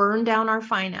have to burn down our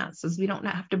finances. We don't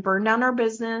have to burn down our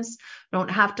business. We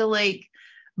don't have to like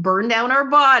burn down our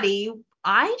body.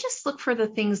 I just look for the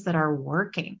things that are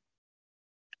working.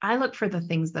 I look for the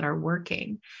things that are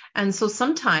working. And so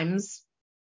sometimes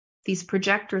these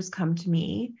projectors come to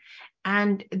me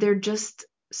and they're just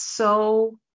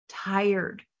so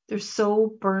tired. They're so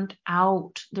burnt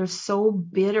out. They're so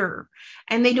bitter.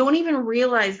 And they don't even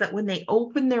realize that when they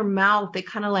open their mouth, they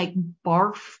kind of like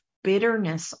barf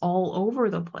bitterness all over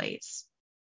the place.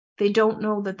 They don't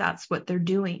know that that's what they're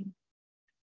doing.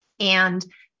 And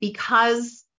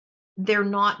because they're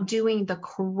not doing the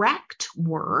correct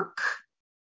work,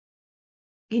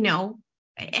 you know,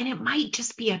 and it might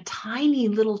just be a tiny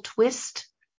little twist.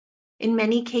 In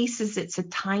many cases, it's a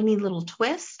tiny little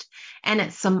twist and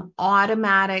it's some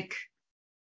automatic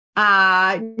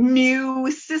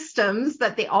new systems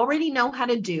that they already know how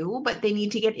to do, but they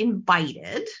need to get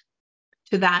invited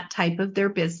to that type of their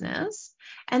business.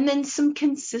 And then some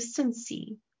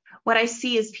consistency. What I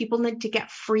see is people need to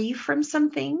get free from some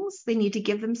things. They need to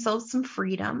give themselves some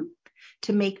freedom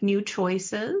to make new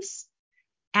choices.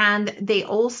 And they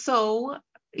also,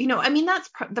 you know, I mean, that's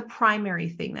the primary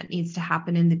thing that needs to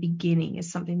happen in the beginning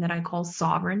is something that I call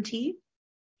sovereignty.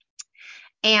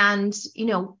 And, you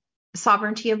know,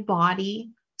 sovereignty of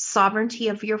body, sovereignty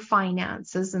of your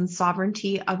finances, and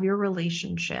sovereignty of your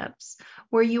relationships,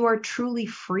 where you are truly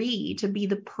free to be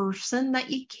the person that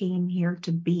you came here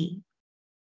to be.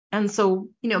 And so,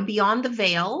 you know, beyond the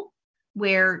veil,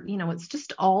 where, you know, it's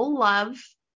just all love,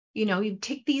 you know, you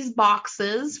tick these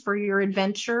boxes for your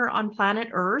adventure on planet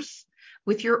Earth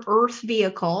with your Earth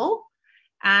vehicle,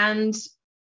 and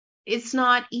it's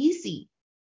not easy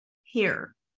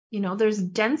here. You know, there's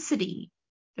density.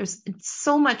 There's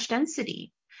so much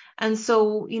density. And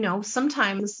so, you know,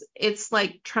 sometimes it's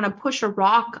like trying to push a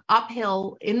rock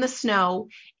uphill in the snow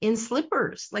in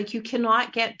slippers. Like you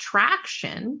cannot get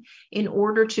traction in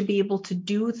order to be able to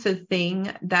do the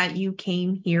thing that you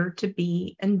came here to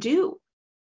be and do.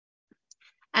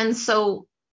 And so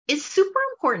it's super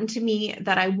important to me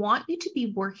that I want you to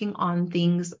be working on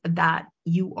things that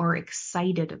you are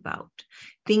excited about,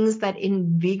 things that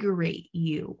invigorate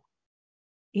you.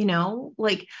 You know,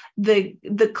 like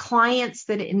the clients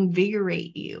that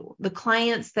invigorate you, the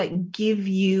clients that give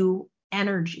you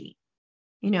energy,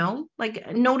 you know,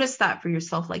 like notice that for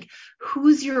yourself. Like,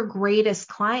 who's your greatest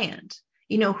client?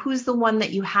 You know, who's the one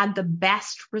that you had the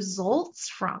best results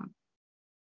from?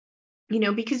 You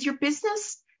know, because your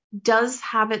business does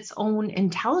have its own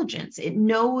intelligence. It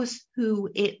knows who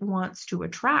it wants to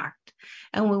attract.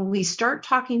 And when we start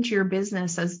talking to your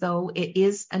business as though it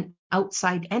is an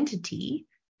outside entity,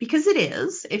 because it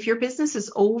is, if your business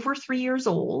is over 3 years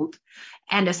old,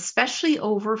 and especially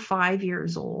over 5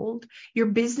 years old, your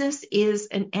business is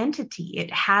an entity.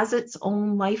 It has its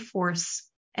own life force,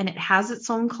 and it has its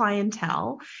own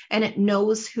clientele, and it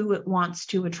knows who it wants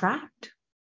to attract.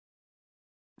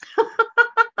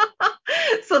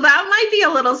 So that might be a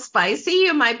little spicy.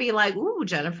 You might be like, ooh,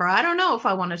 Jennifer, I don't know if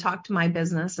I want to talk to my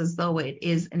business as though it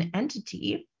is an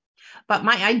entity. But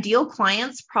my ideal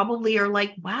clients probably are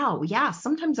like, wow, yeah,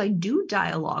 sometimes I do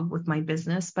dialogue with my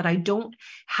business, but I don't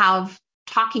have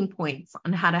talking points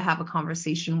on how to have a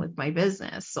conversation with my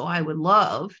business. So I would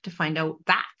love to find out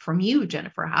that from you,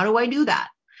 Jennifer. How do I do that?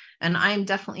 And I'm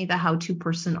definitely the how-to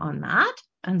person on that.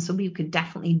 And so we could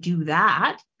definitely do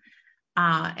that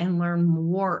and learn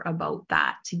more about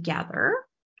that together.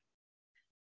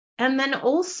 And then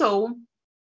also,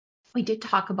 we did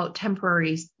talk about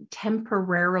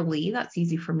temporarily, that's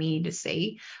easy for me to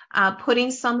say, putting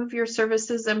some of your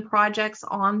services and projects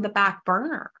on the back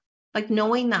burner, like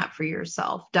knowing that for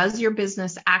yourself. Does your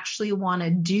business actually want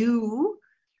to do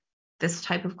this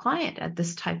type of client at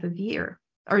this type of year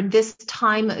or this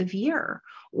time of year?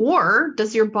 Or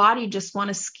does your body just want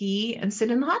to ski and sit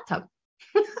in the hot tub?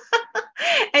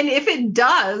 And if it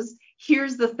does,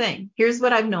 here's the thing. Here's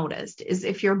what I've noticed is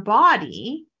if your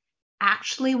body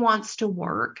actually wants to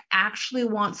work, actually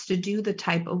wants to do the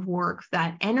type of work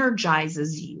that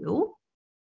energizes you.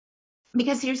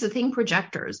 Because here's the thing,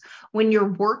 projectors, when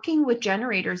you're working with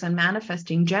generators and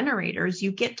manifesting generators,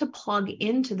 you get to plug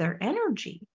into their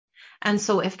energy. And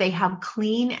so if they have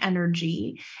clean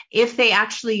energy, if they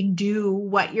actually do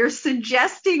what you're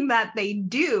suggesting that they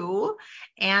do,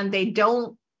 and they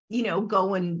don't,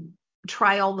 go and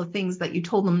try all the things that you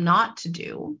told them not to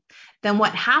do, then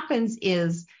what happens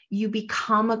is you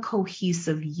become a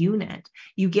cohesive unit.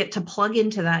 You get to plug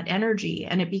into that energy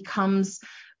and it becomes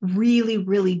really,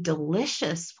 really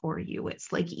delicious for you.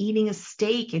 It's like eating a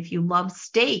steak if you love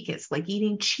steak. It's like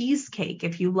eating cheesecake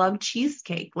if you love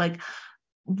cheesecake. Like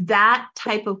that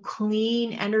type of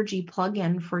clean energy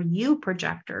plug-in for you,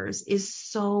 projectors, is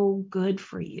so good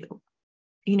for you.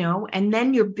 And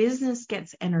then your business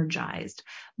gets energized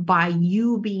by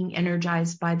you being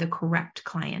energized by the correct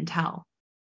clientele.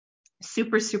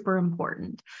 Super, super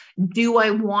important. Do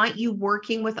I want you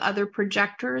working with other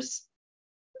projectors?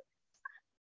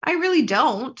 I really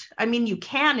don't. I mean, you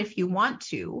can if you want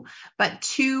to, but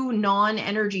two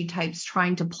non-energy types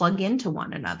trying to plug into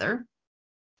one another,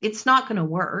 it's not going to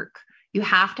work. You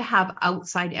have to have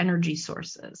outside energy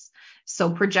sources.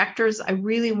 So projectors, I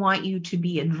really want you to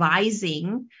be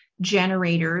advising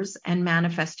generators and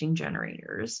manifesting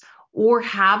generators, or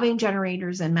having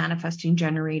generators and manifesting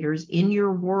generators in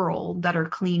your world that are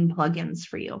clean plugins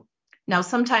for you. Now,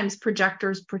 sometimes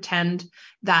projectors pretend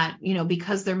that,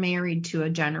 because they're married to a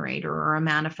generator or a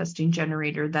manifesting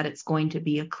generator, that it's going to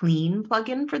be a clean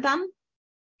plugin for them.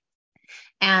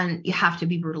 And you have to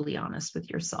be brutally honest with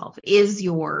yourself. Is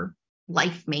your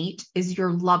life mate, is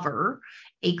your lover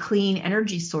a clean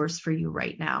energy source for you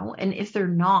right now? And if they're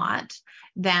not,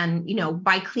 then,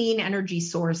 by clean energy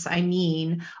source, I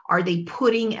mean, are they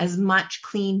putting as much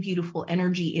clean, beautiful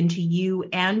energy into you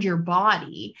and your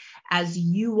body as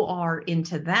you are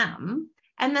into them?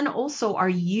 And then also, are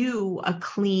you a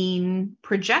clean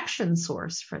projection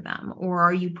source for them? Or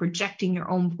are you projecting your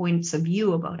own points of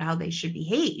view about how they should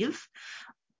behave?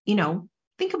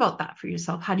 Think about that for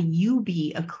yourself. How do you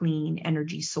be a clean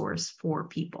energy source for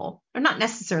people? Or not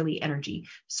necessarily energy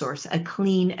source, a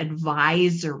clean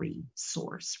advisory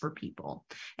source for people.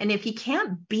 And if you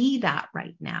can't be that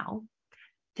right now,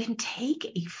 then take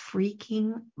a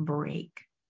freaking break.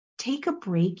 Take a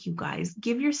break, you guys.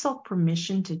 Give yourself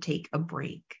permission to take a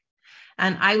break.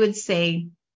 And I would say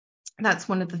that's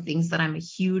one of the things that I'm a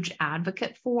huge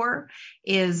advocate for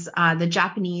is the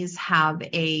Japanese have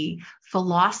a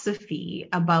philosophy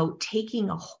about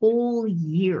taking a whole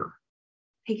year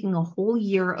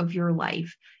of your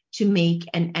life to make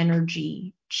an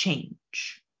energy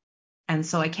change. And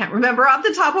so I can't remember off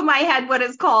the top of my head what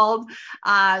it's called.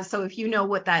 So if you know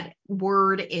what that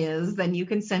word is, then you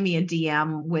can send me a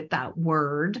DM with that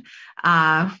word.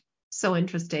 So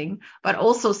interesting. But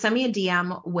also send me a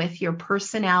DM with your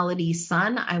personality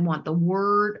sun. I want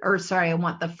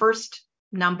the first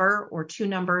number or two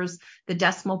numbers, the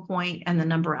decimal point, and the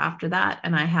number after that.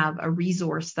 And I have a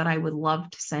resource that I would love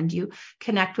to send you.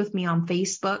 Connect with me on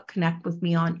Facebook, connect with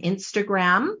me on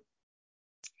Instagram.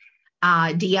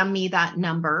 DM me that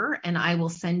number and I will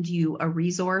send you a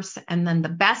resource. And then the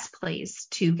best place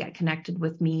to get connected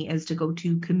with me is to go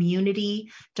to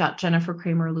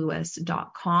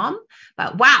community.jennifercramerlewis.com.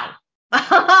 But wow,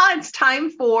 it's time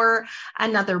for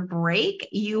another break.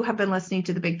 You have been listening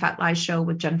to the Big Fat Lies Show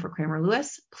with Jennifer Cramer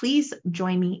Lewis. Please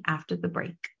join me after the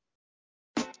break.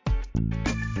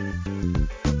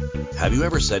 Have you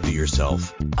ever said to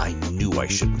yourself, I knew I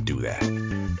shouldn't do that?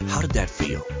 How did that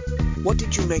feel? What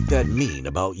did you make that mean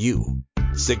about you?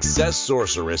 Success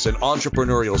sorceress and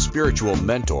entrepreneurial spiritual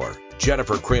mentor,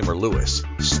 Jennifer Cramer Lewis,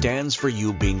 stands for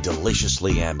you being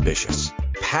deliciously ambitious,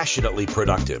 passionately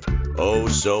productive, oh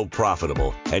so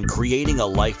profitable, and creating a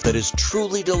life that is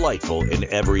truly delightful in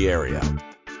every area.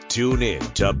 Tune in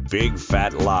to Big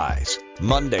Fat Lies,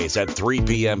 Mondays at 3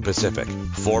 p.m. Pacific,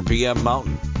 4 p.m.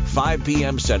 Mountain, 5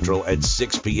 p.m. Central, and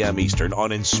 6 p.m. Eastern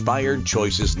on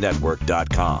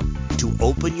InspiredChoicesNetwork.com to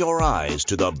open your eyes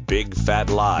to the big fat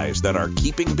lies that are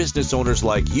keeping business owners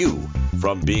like you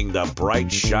from being the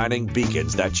bright, shining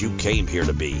beacons that you came here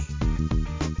to be.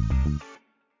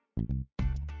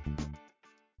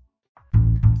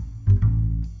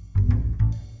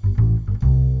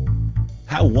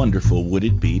 How wonderful would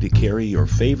it be to carry your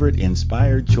favorite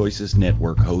Inspired Choices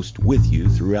Network host with you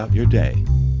throughout your day?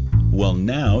 Well,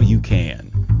 now you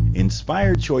can.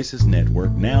 Inspired Choices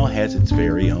Network now has its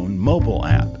very own mobile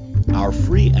app. Our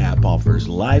free app offers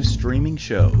live streaming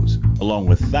shows, along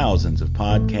with thousands of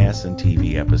podcasts and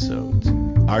TV episodes.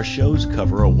 Our shows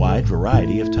cover a wide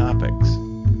variety of topics.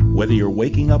 Whether you're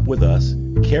waking up with us,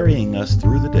 carrying us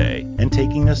through the day, and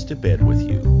taking us to bed with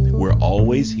you, we're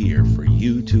always here for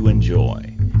you to enjoy.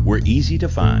 We're easy to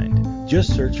find.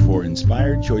 Just search for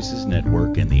Inspired Choices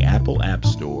Network in the Apple App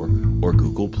Store or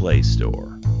Google Play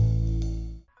Store.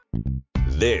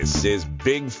 This is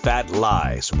Big Fat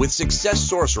Lies with success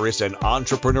sorceress and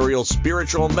entrepreneurial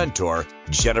spiritual mentor,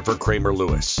 Jennifer Cramer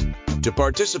Lewis. To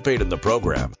participate in the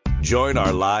program, join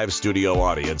our live studio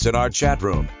audience in our chat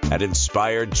room at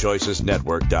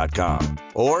InspiredChoicesNetwork.com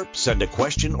or send a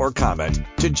question or comment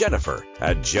to Jennifer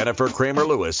at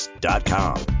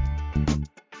JenniferCramerLewis.com.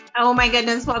 Oh my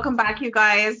goodness. Welcome back, you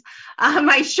guys.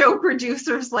 My show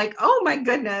producer's like, oh my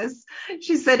goodness.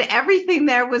 She said everything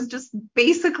there was just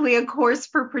basically a course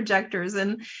for projectors.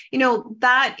 And,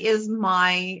 that is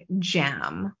my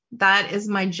jam. That is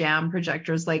my jam,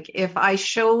 projectors. Like if I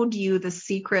showed you the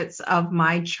secrets of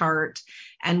my chart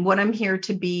and what I'm here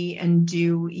to be and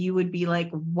do, you would be like,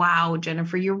 wow,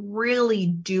 Jennifer, you're really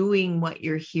doing what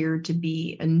you're here to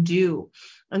be and do.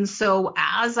 And so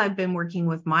as I've been working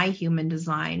with my human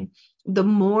design, the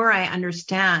more I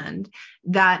understand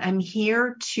that I'm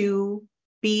here to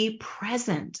be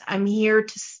present. I'm here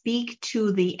to speak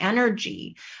to the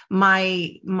energy.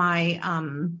 My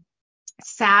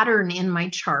Saturn in my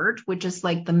chart, which is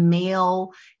like the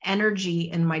male energy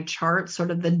in my chart,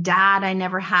 sort of the dad I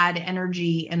never had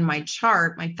energy in my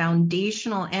chart. My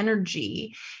foundational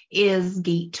energy is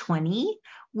gate 20,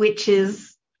 which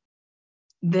is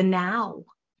the now.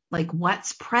 Like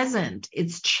what's present,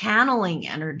 it's channeling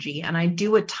energy. And I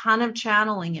do a ton of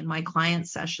channeling in my client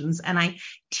sessions. And I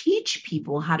teach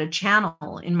people how to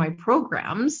channel in my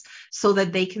programs so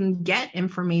that they can get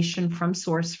information from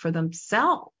source for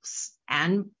themselves.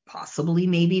 And possibly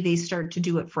maybe they start to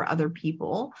do it for other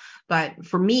people. But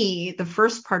for me, the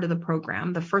first part of the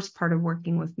program, the first part of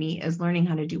working with me is learning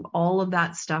how to do all of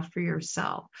that stuff for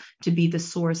yourself, to be the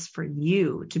source for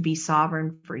you, to be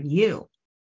sovereign for you.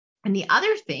 And the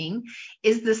other thing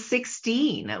is the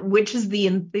 16, which is the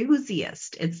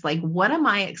enthusiast. It's like, what am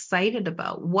I excited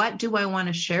about? What do I want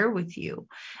to share with you?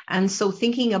 And so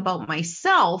thinking about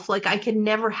myself, like I could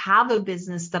never have a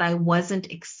business that I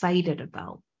wasn't excited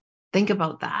about. Think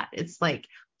about that. It's like,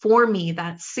 for me,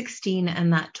 that 16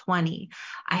 and that 20,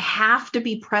 I have to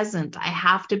be present. I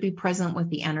have to be present with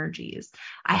the energies.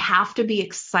 I have to be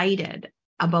excited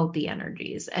about the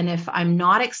energies. And if I'm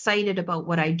not excited about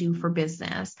what I do for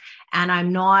business and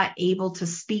I'm not able to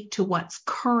speak to what's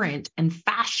current and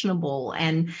fashionable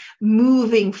and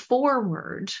moving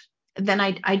forward, then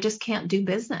I just can't do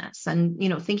business. And,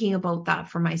 thinking about that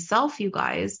for myself, you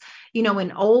guys,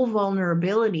 in all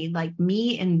vulnerability, like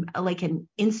me in like an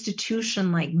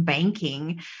institution like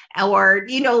banking or,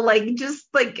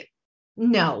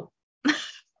 no.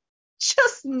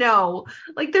 Just no,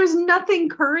 like there's nothing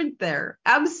current there.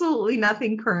 Absolutely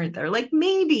nothing current there. Like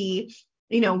maybe,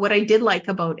 what I did like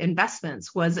about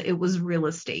investments was it was real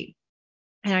estate.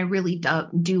 And I really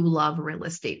do love real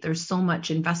estate. There's so much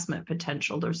investment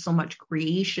potential. There's so much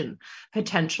creation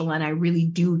potential. And I really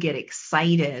do get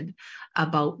excited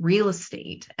about real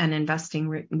estate and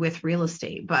investing with real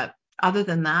estate. But other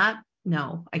than that,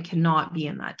 No, I cannot be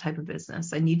in that type of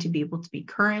business. I need to be able to be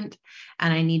current,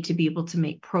 and I need to be able to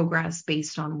make progress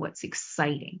based on what's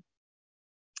exciting.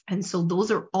 And so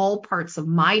those are all parts of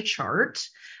my chart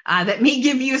that may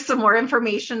give you some more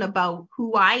information about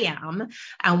who I am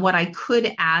and what I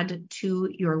could add to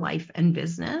your life and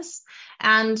business.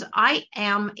 And I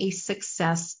am a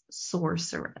success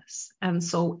sorceress. And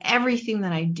so everything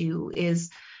that I do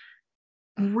is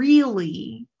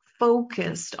really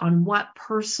focused on what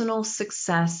personal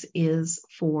success is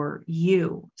for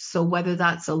you. So whether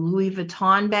that's a Louis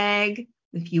Vuitton bag,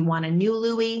 if you want a new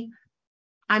Louis,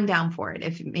 I'm down for it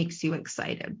if it makes you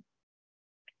excited.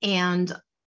 And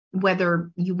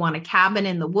whether you want a cabin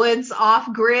in the woods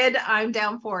off grid, I'm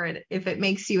down for it if it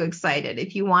makes you excited.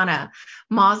 If you want a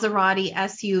Maserati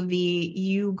SUV,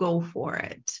 you go for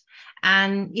it.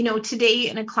 And, today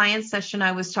in a client session,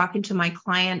 I was talking to my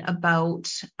client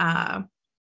about,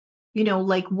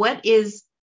 what is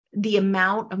the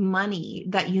amount of money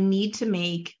that you need to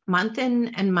make month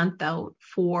in and month out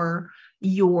for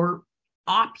your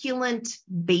opulent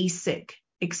basic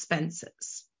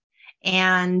expenses.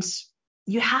 And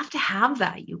you have to have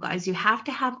that, you guys. You have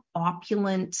to have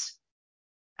opulent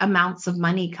amounts of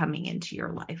money coming into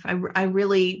your life. I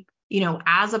really,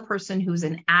 as a person who's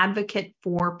an advocate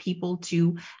for people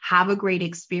to have a great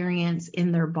experience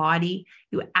in their body,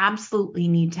 you absolutely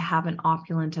need to have an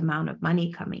opulent amount of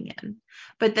money coming in.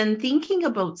 But then thinking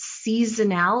about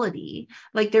seasonality,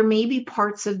 like there may be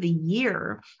parts of the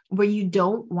year where you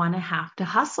don't want to have to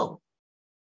hustle.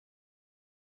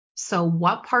 So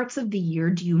what parts of the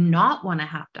year do you not want to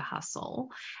have to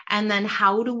hustle? And then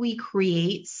how do we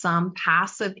create some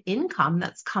passive income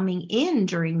that's coming in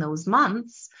during those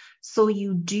months so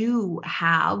you do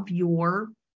have your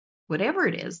whatever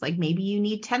it is? Like maybe you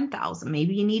need 10,000,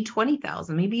 maybe you need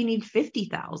 20,000, maybe you need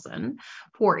 50,000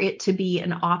 for it to be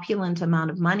an opulent amount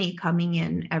of money coming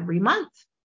in every month.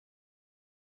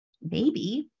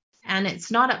 Maybe. And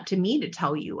it's not up to me to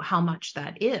tell you how much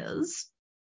that is.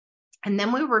 And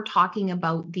then we were talking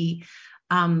about the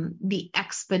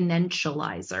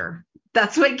exponentializer.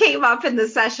 That's what came up in the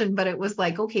session, but it was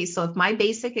like, okay, so if my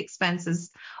basic expenses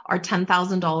are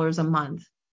 $10,000 a month,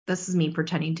 this is me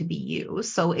pretending to be you.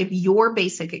 So if your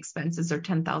basic expenses are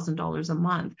 $10,000 a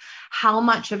month, how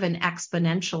much of an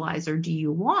exponentializer do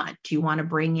you want? Do you want to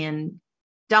bring in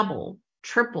double,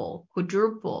 triple,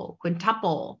 quadruple,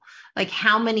 quintuple? Like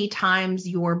how many times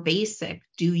your basic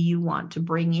do you want to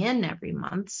bring in every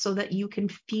month so that you can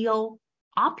feel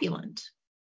opulent?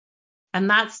 And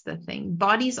that's the thing.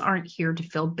 Bodies aren't here to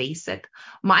feel basic.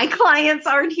 My clients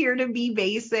aren't here to be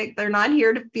basic. They're not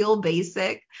here to feel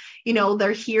basic.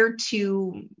 They're here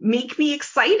to make me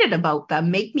excited about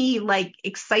them, make me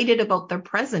excited about their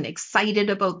present, excited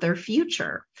about their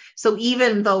future. So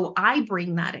even though I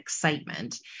bring that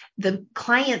excitement, the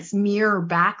clients mirror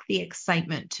back the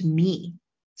excitement to me.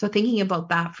 So thinking about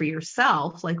that for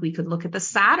yourself, like we could look at the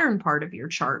Saturn part of your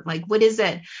chart. Like what is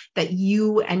it that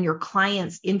you and your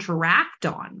clients interact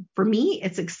on? For me,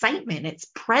 it's excitement, it's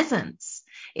presence,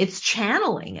 it's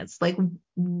channeling. It's like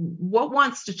what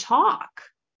wants to talk?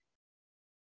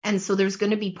 And so there's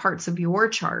going to be parts of your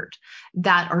chart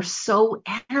that are so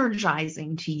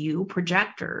energizing to you,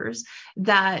 projectors,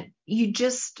 that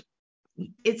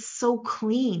it's so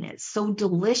clean, it's so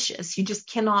delicious. You just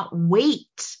cannot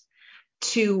wait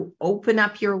to open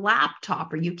up your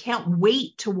laptop, or you can't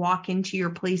wait to walk into your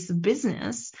place of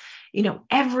business,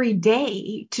 every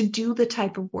day to do the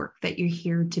type of work that you're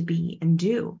here to be and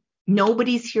do.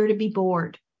 Nobody's here to be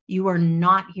bored. You are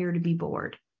not here to be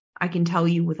bored. I can tell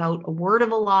you without a word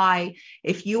of a lie,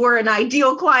 if you are an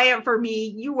ideal client for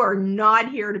me, you are not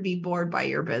here to be bored by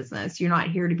your business. You're not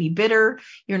here to be bitter.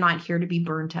 You're not here to be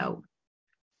burnt out.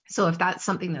 So if that's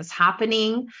something that's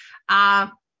happening,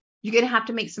 you're going to have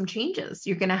to make some changes.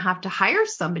 You're going to have to hire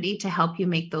somebody to help you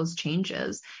make those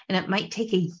changes. And it might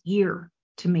take a year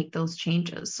to make those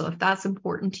changes. So if that's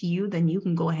important to you, then you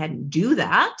can go ahead and do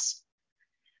that.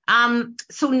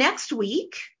 So next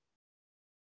week,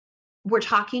 we're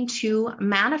talking to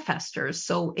manifestors.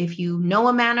 So if you know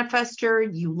a manifestor,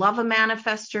 you love a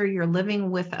manifestor, you're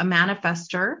living with a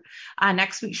manifestor,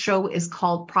 next week's show is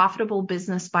called Profitable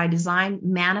Business by Design,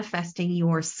 Manifesting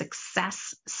Your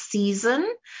Success Season.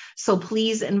 So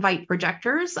please invite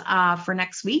projectors for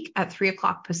next week at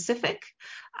 3:00 Pacific.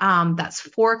 That's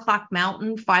 4:00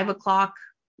 Mountain, 5:00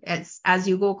 as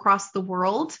you go across the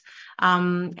world,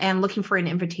 and looking for an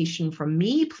invitation from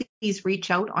me. Please reach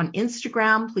out on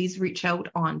Instagram. Please reach out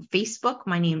on Facebook.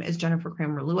 My name is Jennifer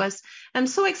Cramer Lewis. I'm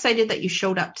so excited that you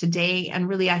showed up today. And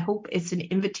really, I hope it's an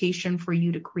invitation for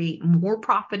you to create more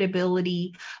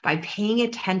profitability by paying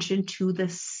attention to the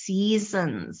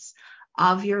seasons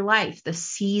of your life, the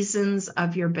seasons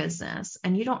of your business.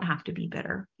 And you don't have to be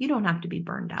bitter. You don't have to be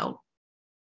burned out.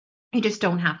 You just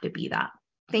don't have to be that.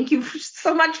 Thank you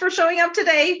so much for showing up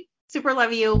today. Super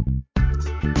love you.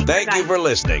 Thank you for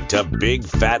listening to Big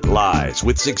Fat Lies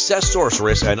with success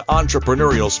sorceress and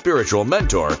entrepreneurial spiritual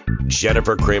mentor,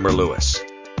 Jennifer Cramer Lewis.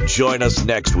 Join us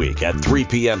next week at 3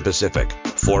 p.m. Pacific,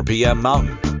 4 p.m.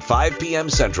 Mountain, 5 p.m.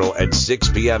 Central, and 6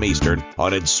 p.m. Eastern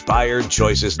on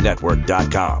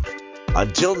InspiredChoicesNetwork.com.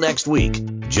 Until next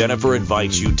week, Jennifer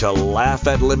invites you to laugh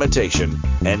at limitation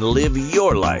and live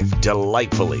your life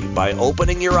delightfully by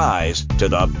opening your eyes to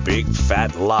the Big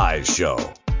Fat Lies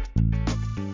Show.